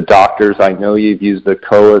used the Doctors, I know you've used the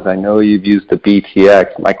Koas, I know you've used the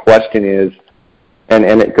BTX. My question is, and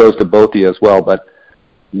it goes to both of you as well, but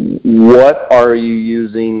what are you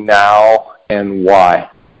using now and why?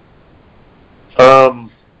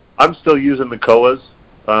 I'm still using the Koas.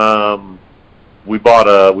 We bought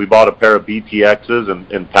a pair of BTXs,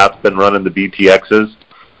 and Pat's been running the BTXs.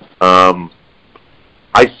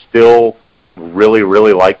 I still really,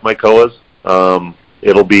 really like my Koas.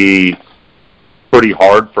 It'll be pretty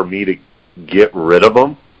hard for me to get rid of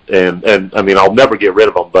them, and I mean, I'll never get rid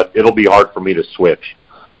of them, but it'll be hard for me to switch.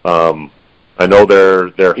 I know they're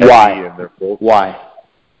heavy. Why? And they're full. Why?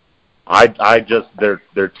 I just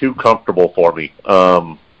they're too comfortable for me.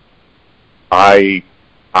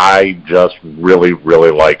 I just really,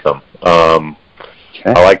 really like them. Okay.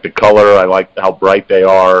 I like the color. I like how bright they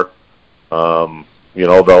are. The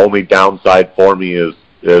only downside for me is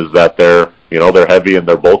that they're heavy and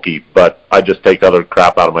they're bulky, but I just take other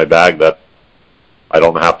crap out of my bag that I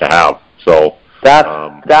don't have to have. So that's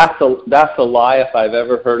a lie if I've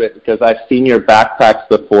ever heard it, because I've seen your backpacks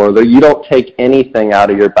before. You don't take anything out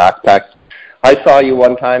of your backpacks. I saw you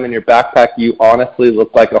one time in your backpack. You honestly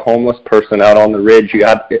looked like a homeless person out on the ridge.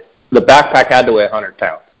 The backpack had to weigh 100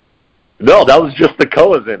 pounds. No, that was just the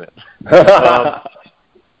Koas in it.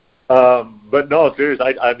 But no,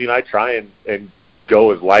 seriously, I mean, I try and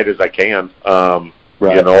go as light as I can.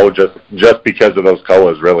 Right. Just because of those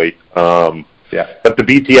Koas, really. Yeah. But the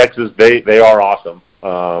BTXs, they are awesome.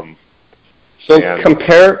 So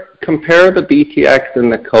compare the BTX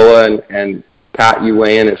and the Koa, and Pat, you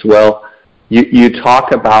weigh in as well. You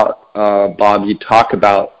talk about, Bob, you talk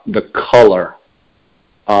about the color.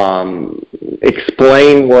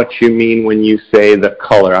 Explain what you mean when you say the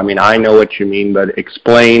color. I mean, I know what you mean, but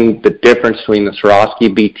explain the difference between the Swarovski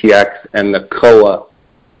BTX and the Koa.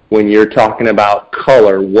 When you're talking about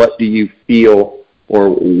color, what do you feel,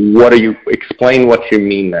 or explain what you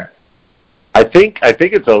mean there? I think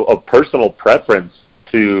it's a personal preference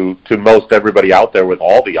to most everybody out there with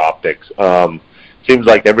all the optics. Seems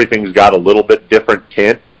like everything's got a little bit different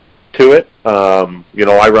tint to it.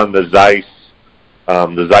 I run the Zeiss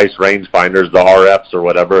rangefinders, the RFs or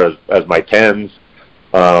whatever, as my 10s.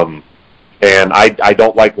 And I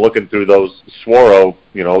don't like looking through those Swaro,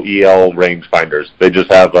 EL rangefinders. They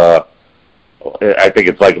just have I think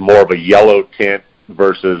it's like more of a yellow tint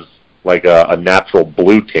versus like a natural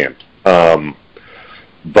blue tint.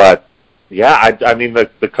 But yeah, I mean the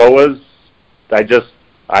Koas,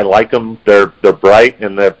 I like them. They're bright,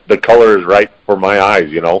 and the color is right for my eyes.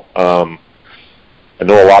 I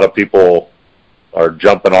know a lot of people are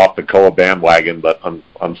jumping off the Koa bandwagon, but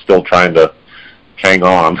I'm still trying to hang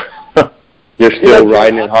on. You're still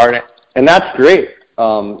riding it hard, and that's great.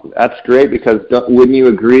 That's great, because wouldn't you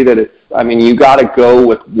agree that you got to go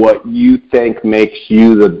with what you think makes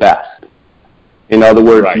you the best. In other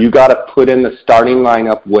words, right. You got to put in the starting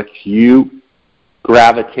lineup what you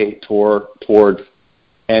gravitate towards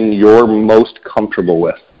and you're most comfortable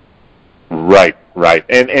with. Right.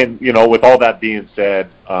 And with all that being said,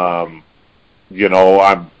 I'm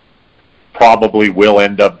probably will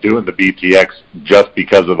end up doing the BTX just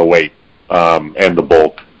because of the weight and the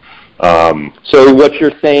bulk. So what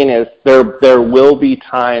you're saying is there will be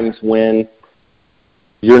times when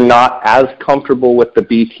you're not as comfortable with the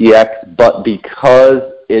BTX, but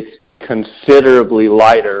because it's considerably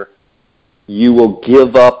lighter, you will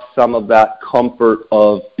give up some of that comfort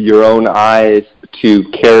of your own eyes to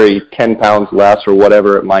carry 10 pounds less or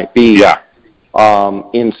whatever it might be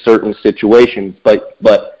in certain situations. But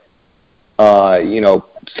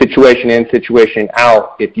situation in, situation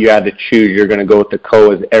out, if you had to choose, you're going to go with the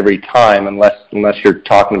Kowas every time unless you're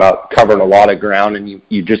talking about covering a lot of ground and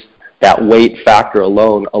you just, that weight factor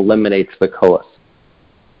alone eliminates the Kowas.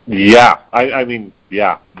 Yeah, I mean,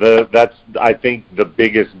 that's I think the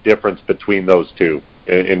biggest difference between those two,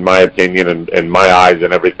 in my opinion, and my eyes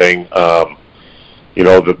and everything.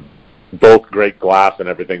 Both great glass and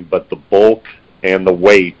everything, but the bulk and the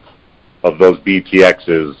weight of those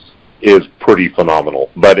BTXs is pretty phenomenal.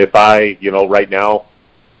 But if I, right now,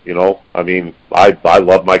 I mean, I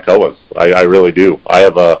love my Kowas. I really do.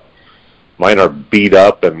 Mine are beat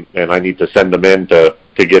up and I need to send them in to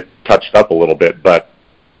get touched up a little bit. But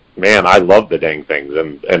man, I love the dang things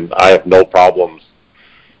and I have no problems,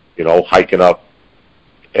 hiking up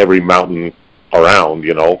every mountain around,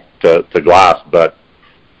 to glass. But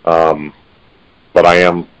I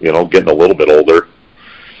am, getting a little bit older.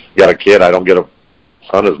 Got a kid, I don't get to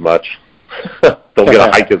hunt as much. Don't get to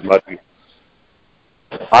hike as much.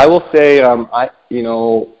 I will say,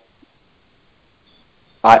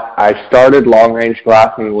 I started long range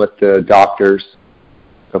glassing with the Doctors,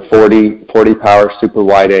 the 40 power super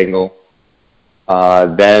wide angle,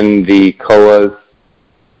 then the Kowas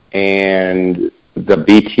and the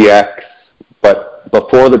BTX. But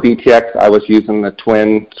before the BTX, I was using the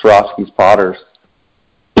twin Swarovski spotters.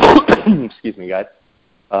 Excuse me, guys.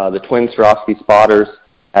 The twin Swarovski spotters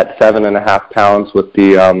at 7.5 pounds with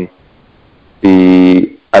the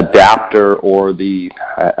adapter or the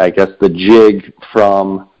jig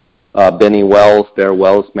from Benny Wells, their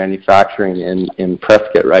Wells Manufacturing in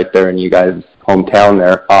Prescott, right there in you guys' hometown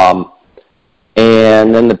there.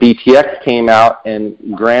 And then the BTX came out, and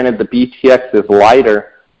granted the BTX is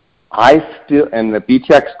lighter, and the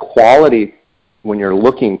BTX quality when you're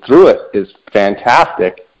looking through it is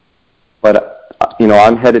fantastic. But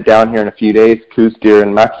I'm headed down here in a few days, Coos Deer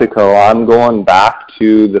in Mexico. I'm going back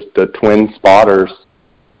to the twin spotters.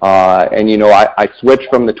 I switched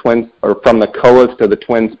from the Kowas to the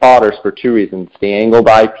twin spotters for two reasons: the angled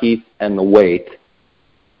eyepiece and the weight.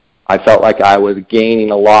 I felt like I was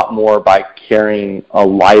gaining a lot more by carrying a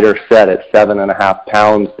lighter set at 7.5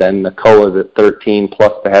 pounds than the Kowas at 13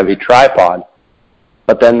 plus the heavy tripod.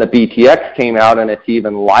 But then the BTX came out and it's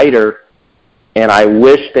even lighter, and I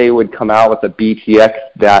wish they would come out with a BTX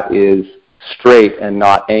that is straight and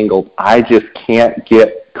not angled. I just can't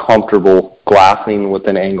get comfortable glassing with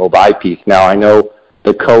an angled eyepiece. Now, I know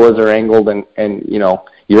the Kowas are angled, and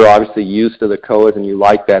you're obviously used to the Kowas and you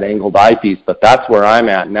like that angled eyepiece, but that's where I'm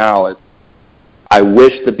at now. Is I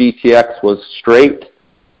wish the BTX was straight.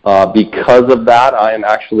 Because of that, I am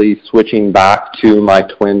actually switching back to my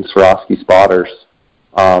twin Swarovski spotters.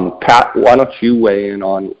 Pat, why don't you weigh in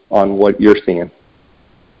on what you're seeing?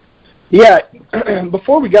 Yeah,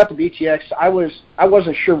 before we got the BTX, I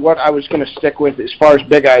wasn't sure what I was going to stick with as far as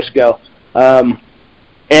big eyes go.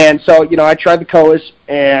 And so, I tried the Kowas,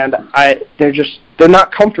 and they're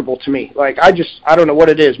not comfortable to me. Like, I don't know what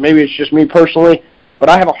it is. Maybe it's just me personally, but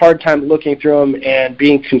I have a hard time looking through them and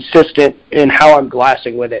being consistent in how I'm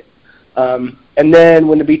glassing with it. And then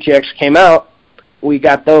when the BTX came out, we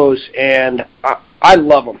got those, and I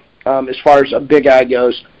love them as far as a big eye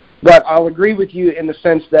goes. But I'll agree with you in the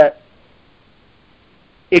sense that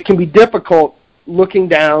it can be difficult looking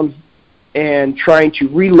down and trying to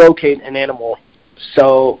relocate an animal.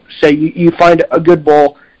 So say you find a good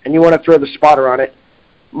bull and you want to throw the spotter on it.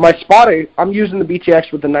 My spotter, I'm using the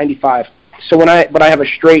BTX with the 95. So but I have a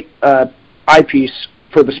straight eyepiece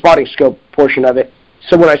for the spotting scope portion of it.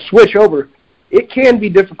 So when I switch over, it can be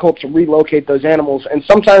difficult to relocate those animals. And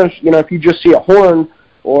sometimes, if you just see a horn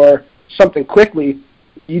or something quickly,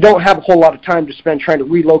 you don't have a whole lot of time to spend trying to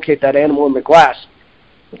relocate that animal in the glass.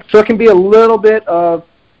 So it can be a little bit of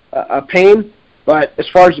a pain, but as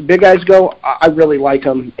far as the big eyes go, I really like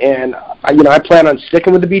them, and I plan on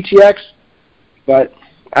sticking with the BTX, but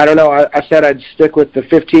I don't know. I said I'd stick with the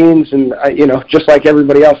 15s, and just like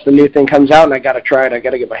everybody else, the new thing comes out, and I got to try it. I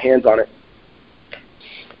got to get my hands on it.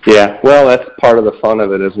 Yeah, well, that's part of the fun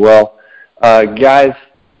of it as well, guys.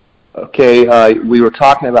 Okay, we were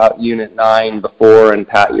talking about Unit 9 before, and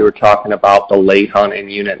Pat, you were talking about the late hunt in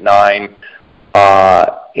Unit 9.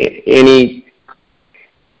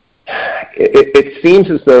 It seems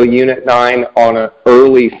as though Unit 9 on an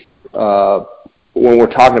early, when we're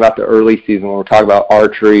talking about the early season, when we're talking about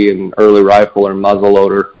archery and early rifle or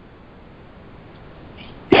muzzleloader,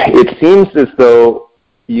 it seems as though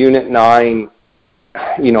Unit 9,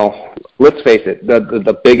 let's face it,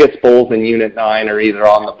 the biggest bulls in Unit 9 are either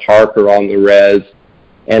on the park or on the res,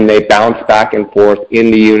 and they bounce back and forth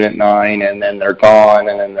into Unit 9, and then they're gone,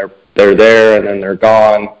 and then they're there, and then they're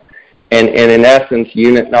gone. And in essence,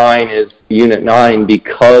 Unit 9 is Unit 9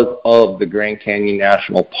 because of the Grand Canyon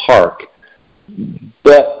National Park.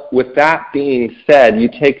 But with that being said, you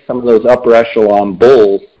take some of those upper echelon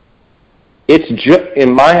bulls, it's just,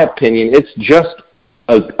 in my opinion, it's just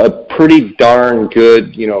a pretty darn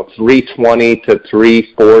good, 320 to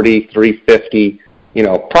 340, 350,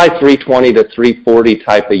 probably 320 to 340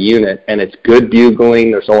 type of unit, and it's good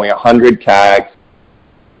bugling. There's only 100 tags.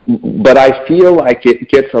 But I feel like it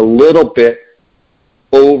gets a little bit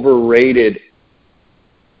overrated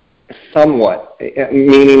somewhat,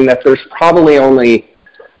 meaning that there's probably only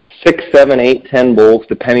 6, 7, 8, 10 bulls,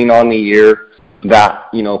 depending on the year, that,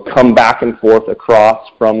 come back and forth across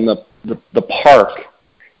from the park.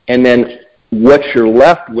 And then what you're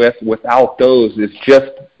left with without those is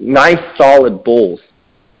just nice, solid bulls.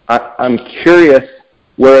 I'm curious,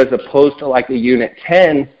 whereas opposed to like a Unit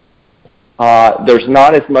 10, there's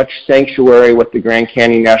not as much sanctuary with the Grand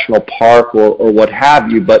Canyon National Park or what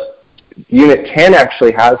have you, but Unit 10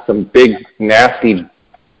 actually has some big, nasty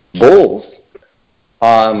bulls.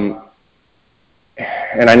 And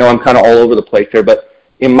I know I'm kind of all over the place here, but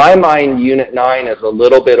in my mind, Unit 9 is a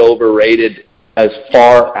little bit overrated as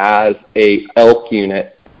far as a elk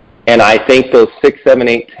unit. And I think those 6, 7,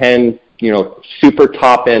 8, 10, super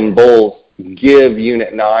top-end bulls give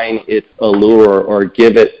Unit 9 its allure, or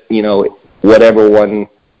give it, whatever one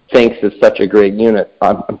thinks is such a great unit.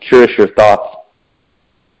 I'm curious your thoughts.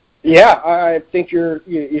 Yeah, I think you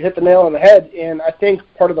hit the nail on the head, and I think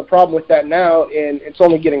part of the problem with that now, and it's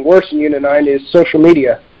only getting worse in Unit 9, is social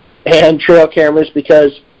media and trail cameras,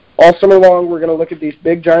 because all summer long we're going to look at these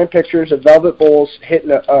big giant pictures of velvet bulls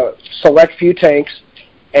hitting a select few tanks,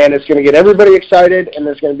 and it's going to get everybody excited, and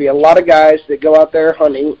there's going to be a lot of guys that go out there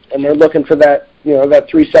hunting, and they're looking for that, that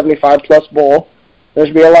 375 plus bull.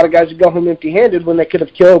 There's going to be a lot of guys that go home empty-handed when they could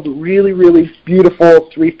have killed really, really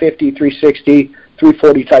beautiful 350, 360,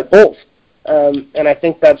 340 type bulls. And I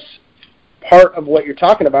think that's part of what you're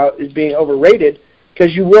talking about, is being overrated,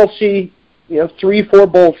 because you will see, 3, 4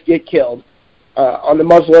 bulls get killed on the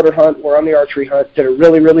muzzleloader hunt or on the archery hunt that are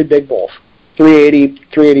really, really big bulls,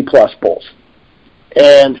 380 plus bulls.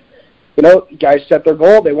 And, guys set their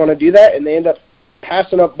goal, they want to do that, and they end up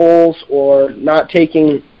passing up bulls or not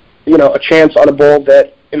taking, a chance on a bull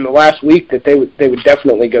that in the last week that they would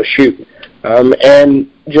definitely go shoot. And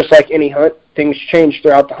just like any hunt, things change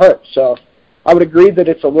throughout the hunt. So I would agree that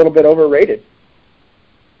it's a little bit overrated.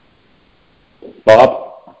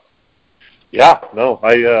 Bob? Yeah, no,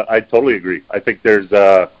 I totally agree. I think there's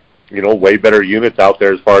way better units out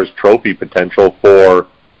there as far as trophy potential for,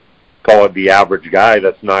 call it, the average guy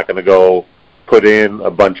that's not going to go put in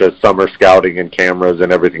a bunch of summer scouting and cameras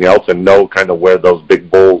and everything else and know kind of where those big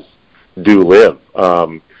bulls do live.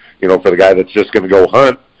 For the guy that's just going to go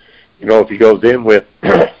hunt, if he goes in with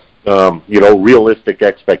realistic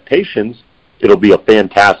expectations, it'll be a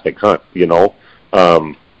fantastic hunt.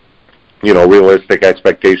 Realistic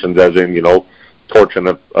expectations as in, torching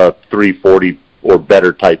a 340 or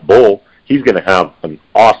better type bull, he's going to have an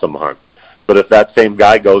awesome hunt. But if that same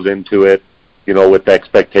guy goes into it, with the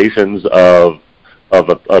expectations of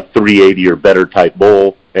a 380 or better type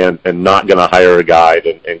bull, and not going to hire a guide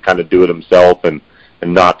and kind of do it himself and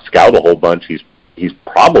not scout a whole bunch, he's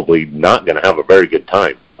probably not going to have a very good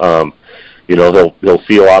time. He'll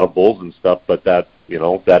see a lot of bulls and stuff, but that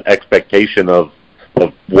expectation of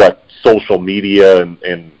what social media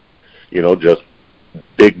and just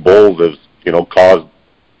big bulls has, caused,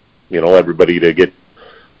 everybody to get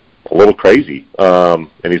a little crazy. And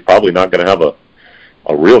he's probably not going to have a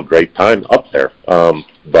real great time up there.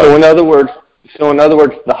 So in other words,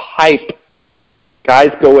 the hype,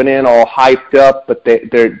 guys going in all hyped up, but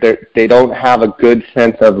they don't have a good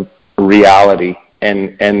sense of reality.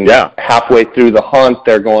 And yeah. Halfway through the hunt,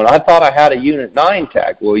 they're going, I thought I had a Unit 9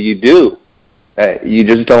 tag. Well, you do. You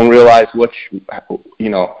just don't realize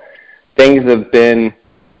things have been,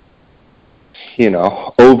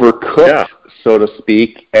 overcooked, so to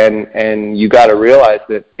speak, and you got to realize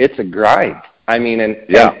that it's a grind. I mean, and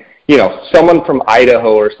someone from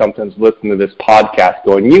Idaho or something's listening to this podcast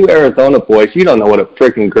going, you Arizona boys, you don't know what a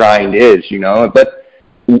freaking grind is, But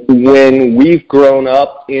when we've grown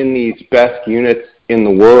up in these best units in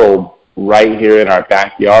the world right here in our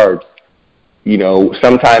backyards,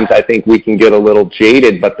 sometimes I think we can get a little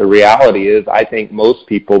jaded, but the reality is I think most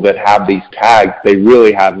people that have these tags, they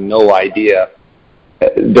really have no idea.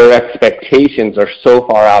 Their expectations are so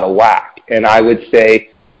far out of whack. And I would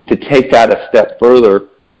say, to take that a step further,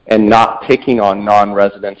 and not picking on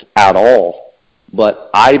non-residents at all,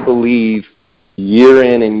 but I believe year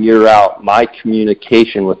in and year out, my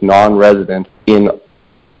communication with non-residents in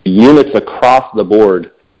units across the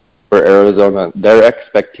board for Arizona, their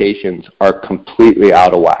expectations are completely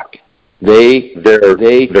out of whack. They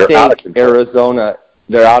think Arizona,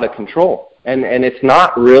 they're out of control. And it's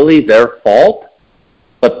not really their fault,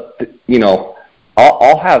 but, you know,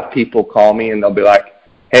 I'll have people call me and they'll be like,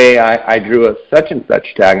 hey, I drew a such and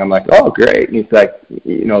such tag. I'm like, oh, great. And he's like,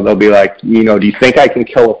 you know, they'll be like, you know, do you think I can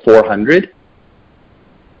kill a 400?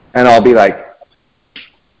 And I'll be like,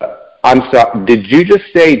 I'm sorry, did you just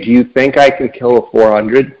say, do you think I can kill a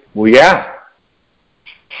 400? Well, yeah.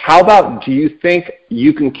 How about, do you think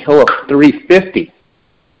you can kill a 350?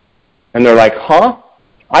 And they're like, huh?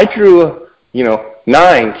 I drew a, you know,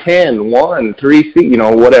 9, 10, 1, 3, you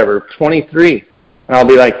know, whatever, 23. And I'll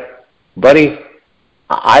be like, buddy,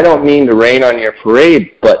 I don't mean to rain on your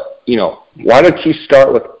parade, but, you know, why don't you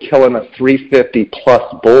start with killing a 350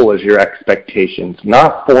 plus bull as your expectations,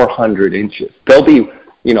 not 400 inches. There'll be,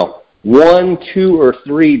 you know, 1, 2, or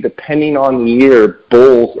 3, depending on the year,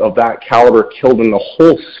 bulls of that caliber killed in the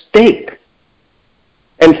whole state.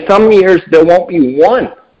 And some years there won't be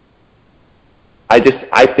one.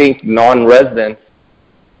 I think non-residents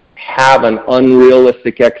have an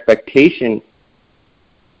unrealistic expectation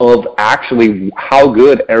of actually how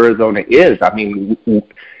good Arizona is. I mean,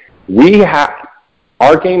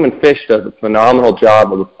 our Game and Fish does a phenomenal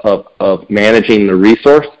job of managing the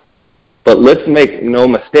resource, but let's make no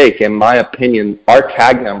mistake, in my opinion, our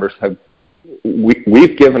tag numbers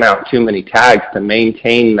we've given out too many tags to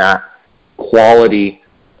maintain that quality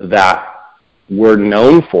that we're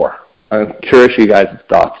known for. I'm curious you guys'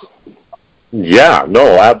 thoughts. Yeah,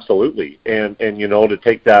 no, absolutely. And you know, to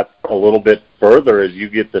take that a little bit further, is you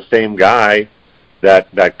get the same guy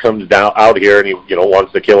that comes down out here and he, you know,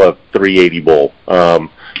 wants to kill a 380 bull,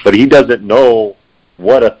 but he doesn't know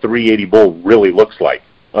what a 380 bull really looks like.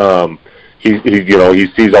 He you know, he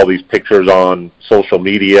sees all these pictures on social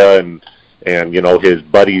media and you know, his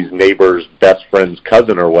buddy's neighbor's best friend's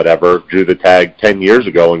cousin or whatever drew the tag 10 years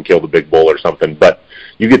ago and killed a big bull or something. But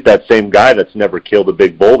you get that same guy that's never killed a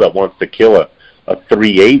big bull that wants to kill a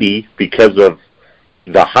 380 because of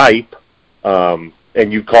the hype,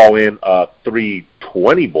 and you call in a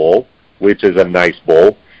 320 bull, which is a nice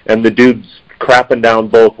bull, and the dude's crapping down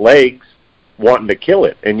both legs wanting to kill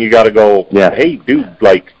it. And you got to go, yeah, hey, dude,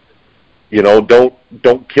 like, you know,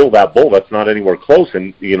 don't kill that bull. That's not anywhere close.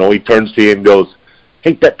 And, you know, he turns to you and goes,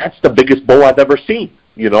 hey, that's the biggest bull I've ever seen,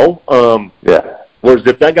 you know? Yeah. Whereas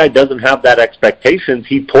if that guy doesn't have that expectations,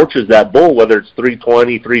 he torches that bull, whether it's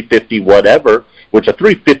 320, 350, whatever, which a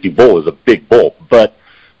 350 bull is a big bull. But,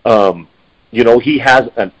 you know, he has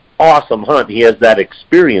an awesome hunt. He has that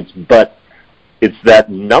experience, but it's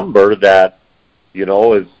that number that, you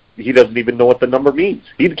know, he doesn't even know what the number means.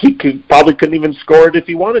 He probably couldn't even score it if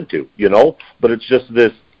he wanted to, you know, but it's just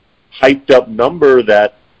this hyped up number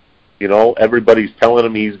that, you know, everybody's telling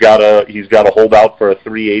him he's got to hold out for a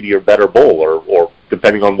 380 or better bull, or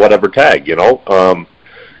depending on whatever tag, you know.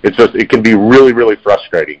 It can be really, really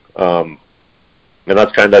frustrating. And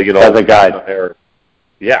that's kind of, you know, as a guide.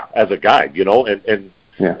 Yeah, as a guide, you know, and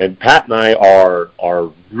yeah. And Pat and I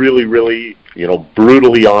are really, really, you know,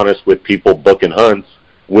 brutally honest with people booking hunts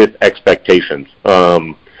with expectations.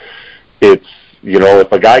 It's, you know,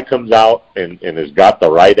 if a guy comes out and has got the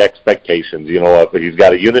right expectations, you know, if he's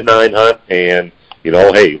got a Unit 9 hunt and, you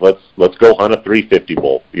know, hey, let's go hunt a 350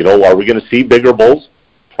 bull. You know, are we going to see bigger bulls?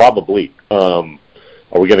 Probably. Are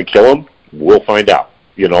we going to kill them? We'll find out.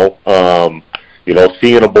 You know,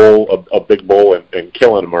 seeing a bull, a big bull, and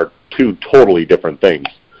killing them are two totally different things.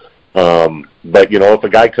 But, you know, if a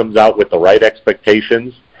guy comes out with the right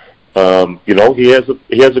expectations, you know, he has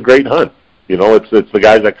a great hunt. You know, it's the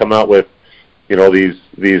guys that come out with, you know, these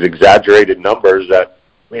exaggerated numbers that,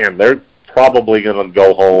 man, they're probably going to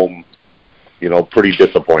go home, you know, pretty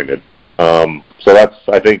disappointed. So that's,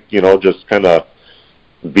 I think, you know, just kind of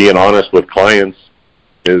being honest with clients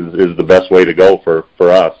is the best way to go for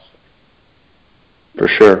us. For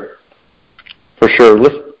sure.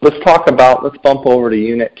 Let's bump over to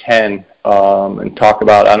Unit 10 and talk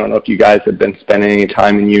about, I don't know if you guys have been spending any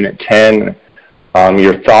time in Unit 10,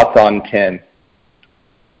 your thoughts on 10.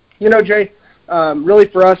 You know, Jay, really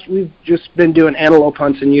for us, we've just been doing antelope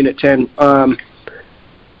hunts in Unit 10.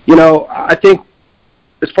 You know, I think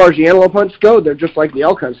as far as the antelope hunts go, they're just like the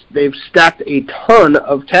elk hunts. They've stacked a ton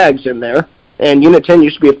of tags in there, and Unit 10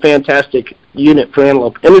 used to be a fantastic unit for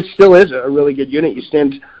antelope, and it still is a really good unit. You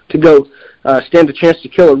stand a chance to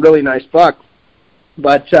kill a really nice buck.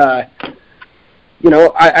 But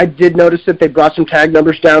I did notice that they brought some tag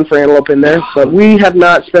numbers down for antelope in there, but we have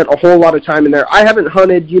not spent a whole lot of time in there. I haven't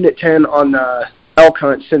hunted Unit 10 on elk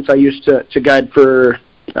hunt since I used to guide for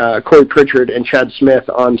Corey Pritchard and Chad Smith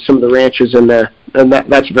on some of the ranches in there, and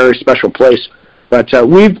that's a very special place. But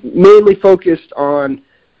we've mainly focused on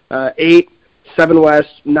 8, 7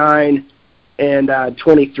 West, 9, and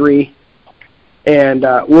 23, and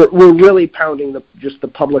we're really pounding just the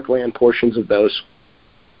public land portions of those.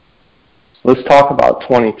 Let's talk about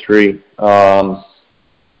 23. What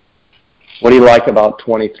do you like about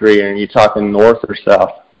 23? Are you talking north or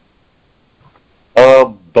south?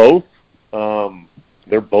 Both.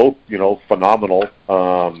 They're both, phenomenal.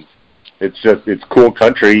 It's cool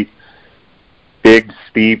country, big,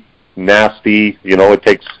 steep, nasty. It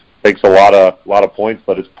takes a lot of points,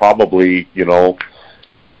 but it's probably,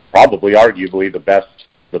 arguably the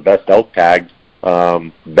best elk tag,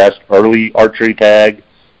 best early archery tag,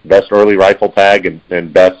 best early rifle tag,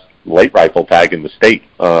 and best late rifle tag in the state.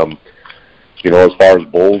 As far as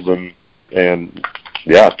bulls and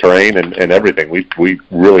terrain and everything, we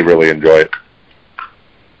really, really enjoy it.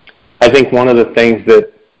 I think one of the things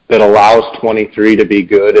that allows 23 to be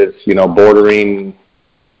good is, bordering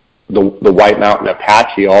the White Mountain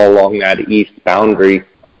Apache all along that east boundary.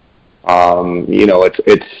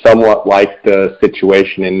 It's somewhat like the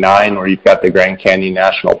situation in 9 where you've got the Grand Canyon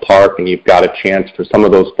National Park and you've got a chance for some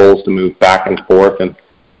of those bulls to move back and forth. And,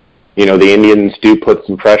 the Indians do put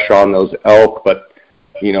some pressure on those elk, but,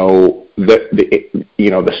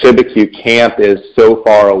 the Cibecue camp is so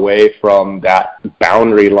far away from that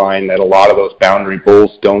boundary line that a lot of those boundary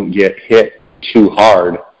bulls don't get hit too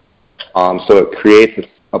hard. So it creates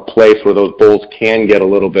a place where those bulls can get a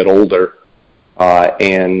little bit older.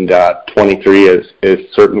 And 23 is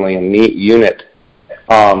certainly a neat unit.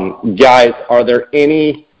 Guys, are there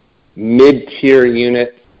any mid-tier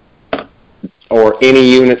units or any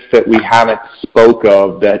units that we haven't spoke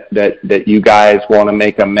of that you guys want to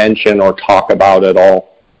make a mention or talk about at all?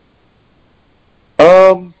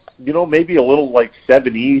 Maybe a little like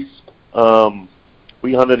 7 East.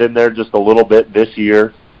 We hunted in there just a little bit this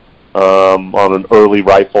year on an early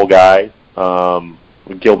rifle guy.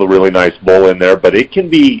 We killed a really nice bull in there, but it can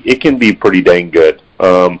be pretty dang good.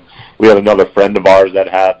 We had another friend of ours that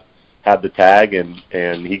had the tag,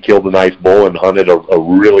 and he killed a nice bull and hunted a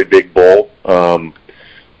really big bull.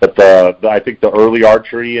 But I think the early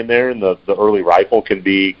archery in there and the early rifle can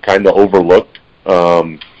be kind of overlooked.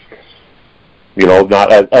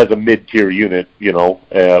 Not as a mid-tier unit,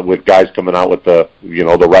 with guys coming out with the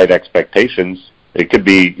right expectations, it could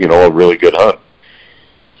be, a really good hunt.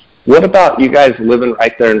 What about you guys living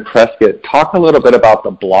right there in Prescott? Talk a little bit about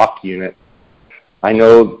the block unit. I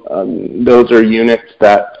know those are units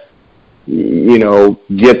that,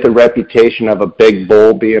 get the reputation of a big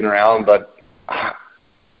bull being around, but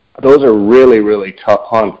those are really, really tough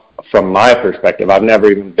hunts from my perspective. I've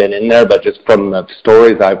never even been in there, but just from the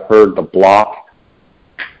stories I've heard, the block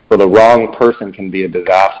for the wrong person can be a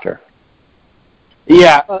disaster.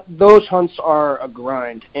 Yeah, those hunts are a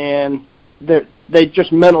grind, and they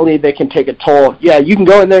just mentally they can take a toll. Yeah, you can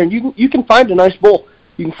go in there and you can find a nice bull.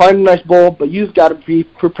 You can find a nice bull, but you've got to be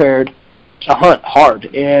prepared to hunt hard.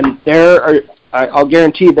 And I'll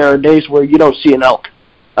guarantee there are days where you don't see an elk.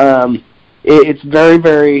 It's very,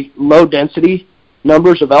 very low density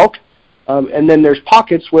numbers of elk, and then there's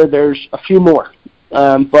pockets where there's a few more.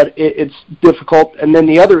 But it's difficult. And then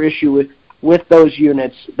the other issue with those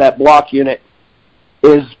units, that block unit,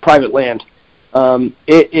 is private land.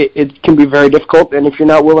 It can be very difficult, and if you're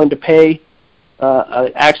not willing to pay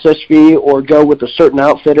an access fee or go with a certain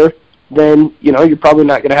outfitter, then you're probably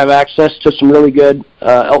not going to have access to some really good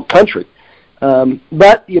elk country.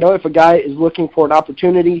 But if a guy is looking for an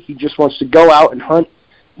opportunity, he just wants to go out and hunt.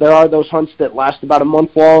 There are those hunts that last about a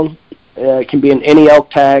month long. It can be in any elk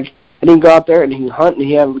tag, and he can go out there and he can hunt and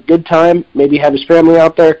he have a good time. Maybe have his family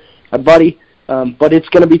out there, a buddy. But it's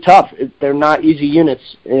going to be tough. They're not easy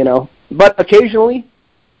units, But occasionally,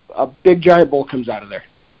 a big giant bull comes out of there.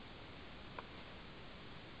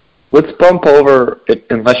 Let's bump over,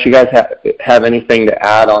 unless you guys have anything to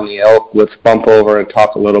add on the elk, let's bump over and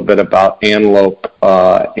talk a little bit about antelope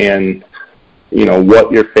and,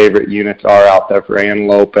 what your favorite units are out there for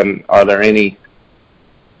antelope, and are there anything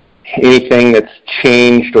that's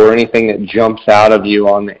changed or anything that jumps out of you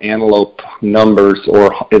on the antelope numbers,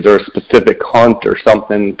 or is there a specific hunt or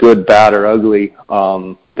something good, bad, or ugly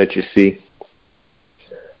that you see?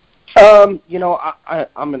 I'm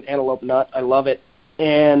an antelope nut. I love it.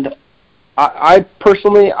 And I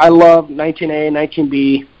personally, I love 19A,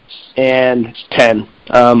 19B, and 10.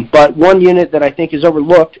 But one unit that I think is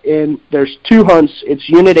overlooked, and there's 2 hunts, it's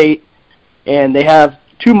Unit 8 and they have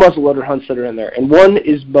 2 muzzleloader hunts that are in there, and one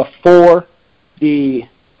is before the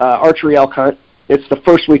archery elk hunt. It's the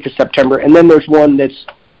first week of September, and then there's one that's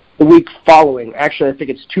the week following. Actually, I think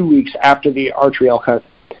it's 2 weeks after the archery elk hunt.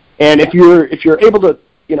 And if you're able to,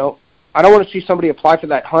 I don't want to see somebody apply for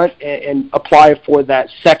that hunt and apply for that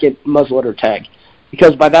second muzzleloader tag,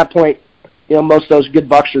 because by that point, most of those good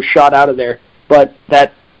bucks are shot out of there. But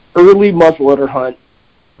that early muzzleloader hunt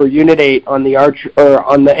for Unit 8 on the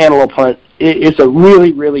on the antelope hunt is a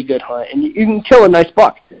really, really good hunt, and you can kill a nice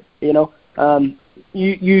buck.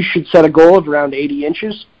 You should set a goal of around 80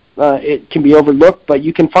 inches. It can be overlooked, but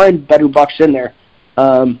you can find better bucks in there.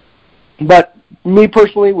 But me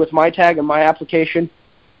personally, with my tag and my application,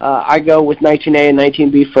 I go with 19A and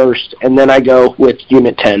 19B first, and then I go with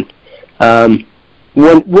Unit 10.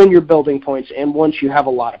 When you're building points and once you have a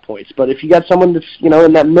lot of points. But if you got someone that's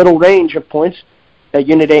in that middle range of points, that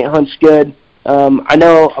Unit 8 hunt's good. I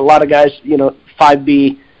know a lot of guys,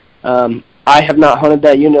 5B. I have not hunted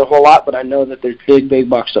that unit a whole lot, but I know that there's big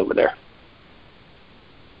bucks over there.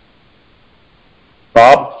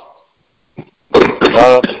 Bob?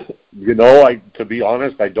 To be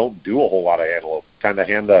honest, I don't do a whole lot of antelope. Kind of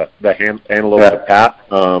hand the antelope to Pat.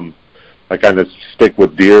 I kind of stick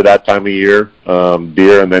with deer that time of year,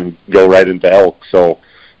 deer, and then go right into elk. So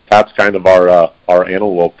Pat's kind of our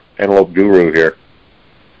antelope guru here.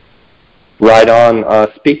 Right on.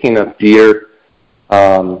 Speaking of deer,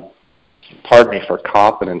 pardon me for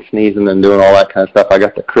coughing and sneezing and doing all that kind of stuff. I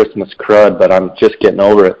got the Christmas crud, but I'm just getting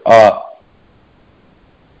over it.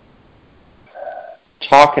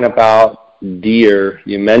 Talking about deer,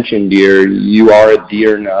 you mentioned deer. You are a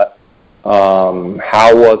deer nut.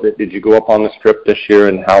 How was it? Did you go up on the strip this year,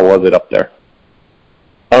 and how was it up there?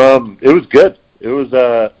 It was good. It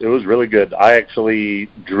was really good. I actually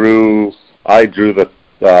drew the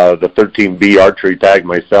 13B archery tag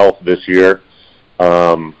myself this year,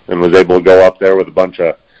 and was able to go up there with a bunch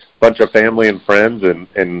of family and friends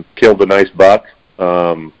and killed a nice buck.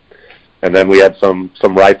 And then we had some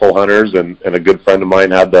rifle hunters, and a good friend of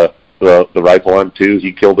mine had the rifle hunt too.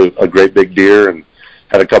 He killed a great big deer, and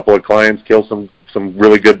had a couple of clients kill some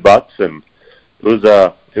really good bucks, and it was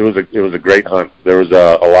a great hunt. There was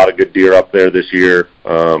a lot of good deer up there this year.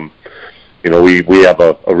 We have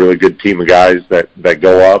a really good team of guys that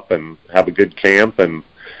go up and have a good camp, and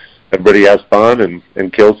everybody has fun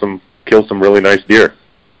and kill some really nice deer.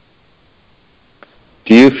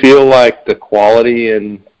 Do you feel like the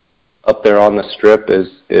quality up there on the strip is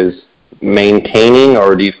maintaining,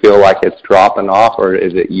 or do you feel like it's dropping off, or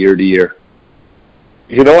is it year to year?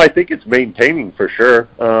 I think it's maintaining for sure.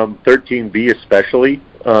 13B especially.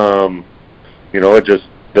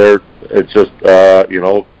 It's just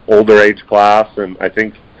older age class, and I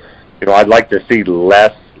think I'd like to see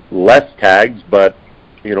less tags, but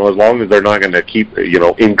as long as they're not going to keep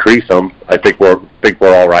increase them, I think we're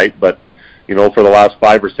all right. But for the last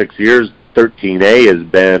 5 or 6 years, 13A has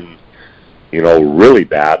been really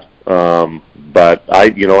bad. But I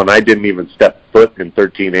didn't even step foot in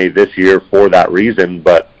 13A this year for that reason.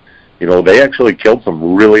 But they actually killed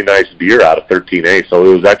some really nice deer out of 13A, so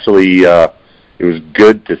it was actually it was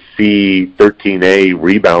good to see 13A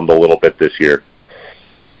rebound a little bit this year.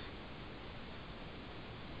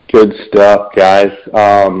 Good stuff, guys.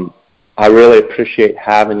 I really appreciate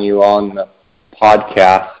having you on the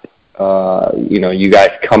podcast. You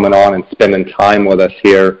guys coming on and spending time with us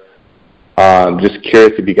here. Just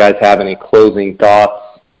curious if you guys have any closing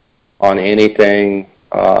thoughts on anything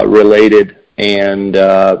related, and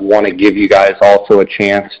want to give you guys also a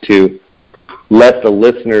chance to let the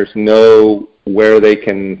listeners know where they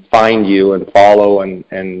can find you and follow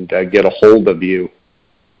and get a hold of you.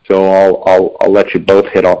 So I'll let you both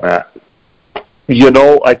hit on that.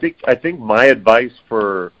 I think my advice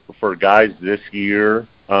for guys this year,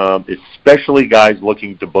 especially guys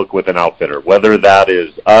looking to book with an outfitter, whether that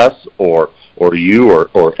is us or you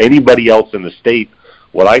or anybody else in the state,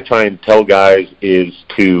 what I try and tell guys is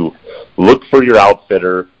to look for your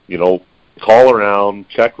outfitter, call around,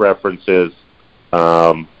 check references,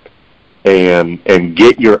 and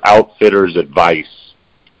get your outfitter's advice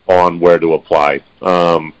on where to apply.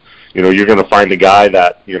 You're going to find a guy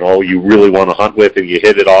that, you really want to hunt with, and you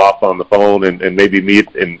hit it off on the phone and maybe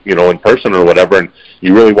meet in person or whatever, and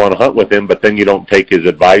you really want to hunt with him, but then you don't take his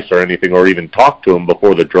advice or anything or even talk to him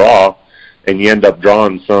before the draw, and you end up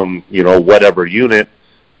drawing some, whatever unit,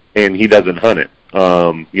 and he doesn't hunt it.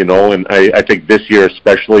 And I think this year,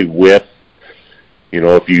 especially with,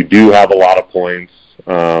 if you do have a lot of points,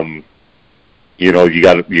 you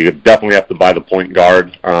definitely have to buy the point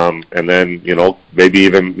guard, and then, maybe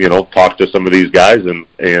even, talk to some of these guys and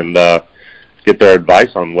get their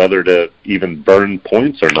advice on whether to even burn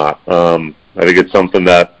points or not. I think it's something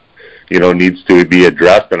that, needs to be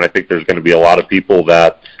addressed, and I think there's going to be a lot of people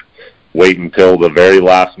that wait until the very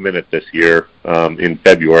last minute this year in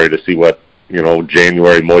February to see what,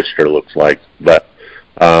 January moisture looks like. But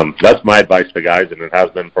that's my advice to guys, and it has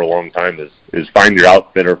been for a long time, is find your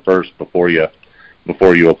outfitter first before you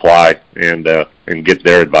apply and get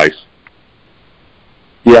their advice.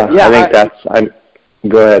 Yeah, I think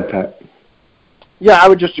go ahead, Pat. Yeah, I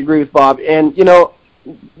would just agree with Bob. And,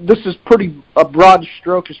 this is pretty a broad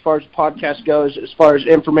stroke as far as the podcast goes, as far as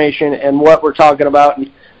information and what we're talking about.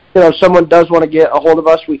 And, if someone does want to get a hold of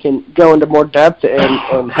us, we can go into more depth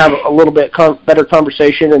and have a little bit better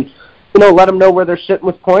conversation and, let them know where they're sitting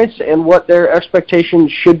with points and what their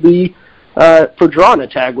expectations should be for drawing a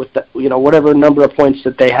tag with, whatever number of points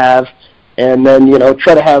that they have. And then,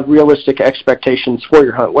 try to have realistic expectations for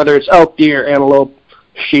your hunt, whether it's elk, deer, antelope,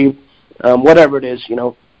 sheep, whatever it is,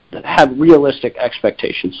 have realistic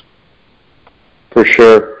expectations. For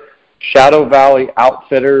sure. Shadow Valley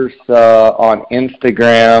Outfitters on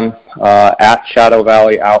Instagram, at Shadow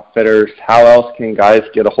Valley Outfitters. How else can guys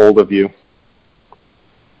get a hold of you?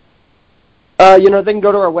 They can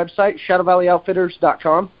go to our website,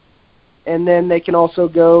 shadowvalleyoutfitters.com, and then they can also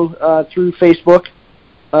go through Facebook,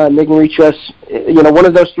 and they can reach us. One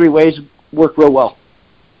of those three ways work real well.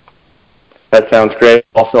 That sounds great.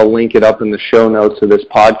 Also link it up in the show notes of this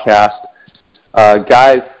podcast.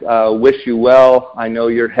 Guys, wish you well. I know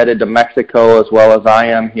you're headed to Mexico as well as I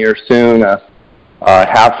am here soon.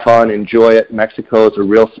 Have fun, enjoy it. Mexico is a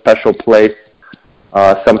real special place.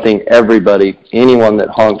 Something anyone that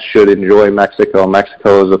hunts should enjoy Mexico.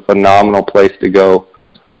 Mexico is a phenomenal place to go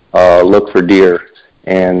look for deer.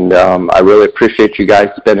 And I really appreciate you guys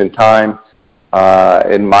spending time.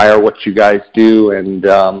 Admire what you guys do and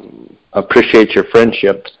appreciate your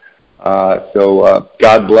friendships. So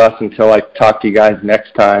God bless until I talk to you guys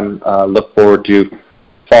next time. Look forward to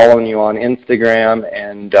following you on Instagram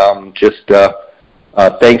and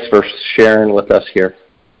thanks for sharing with us here.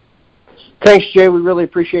 Thanks, Jay. We really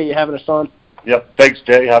appreciate you having us on. Yep. Thanks,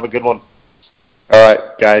 Jay. Have a good one. All right,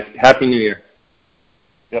 guys. Happy New Year.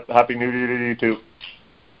 Yep. Happy New Year to you too.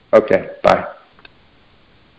 Okay. Bye.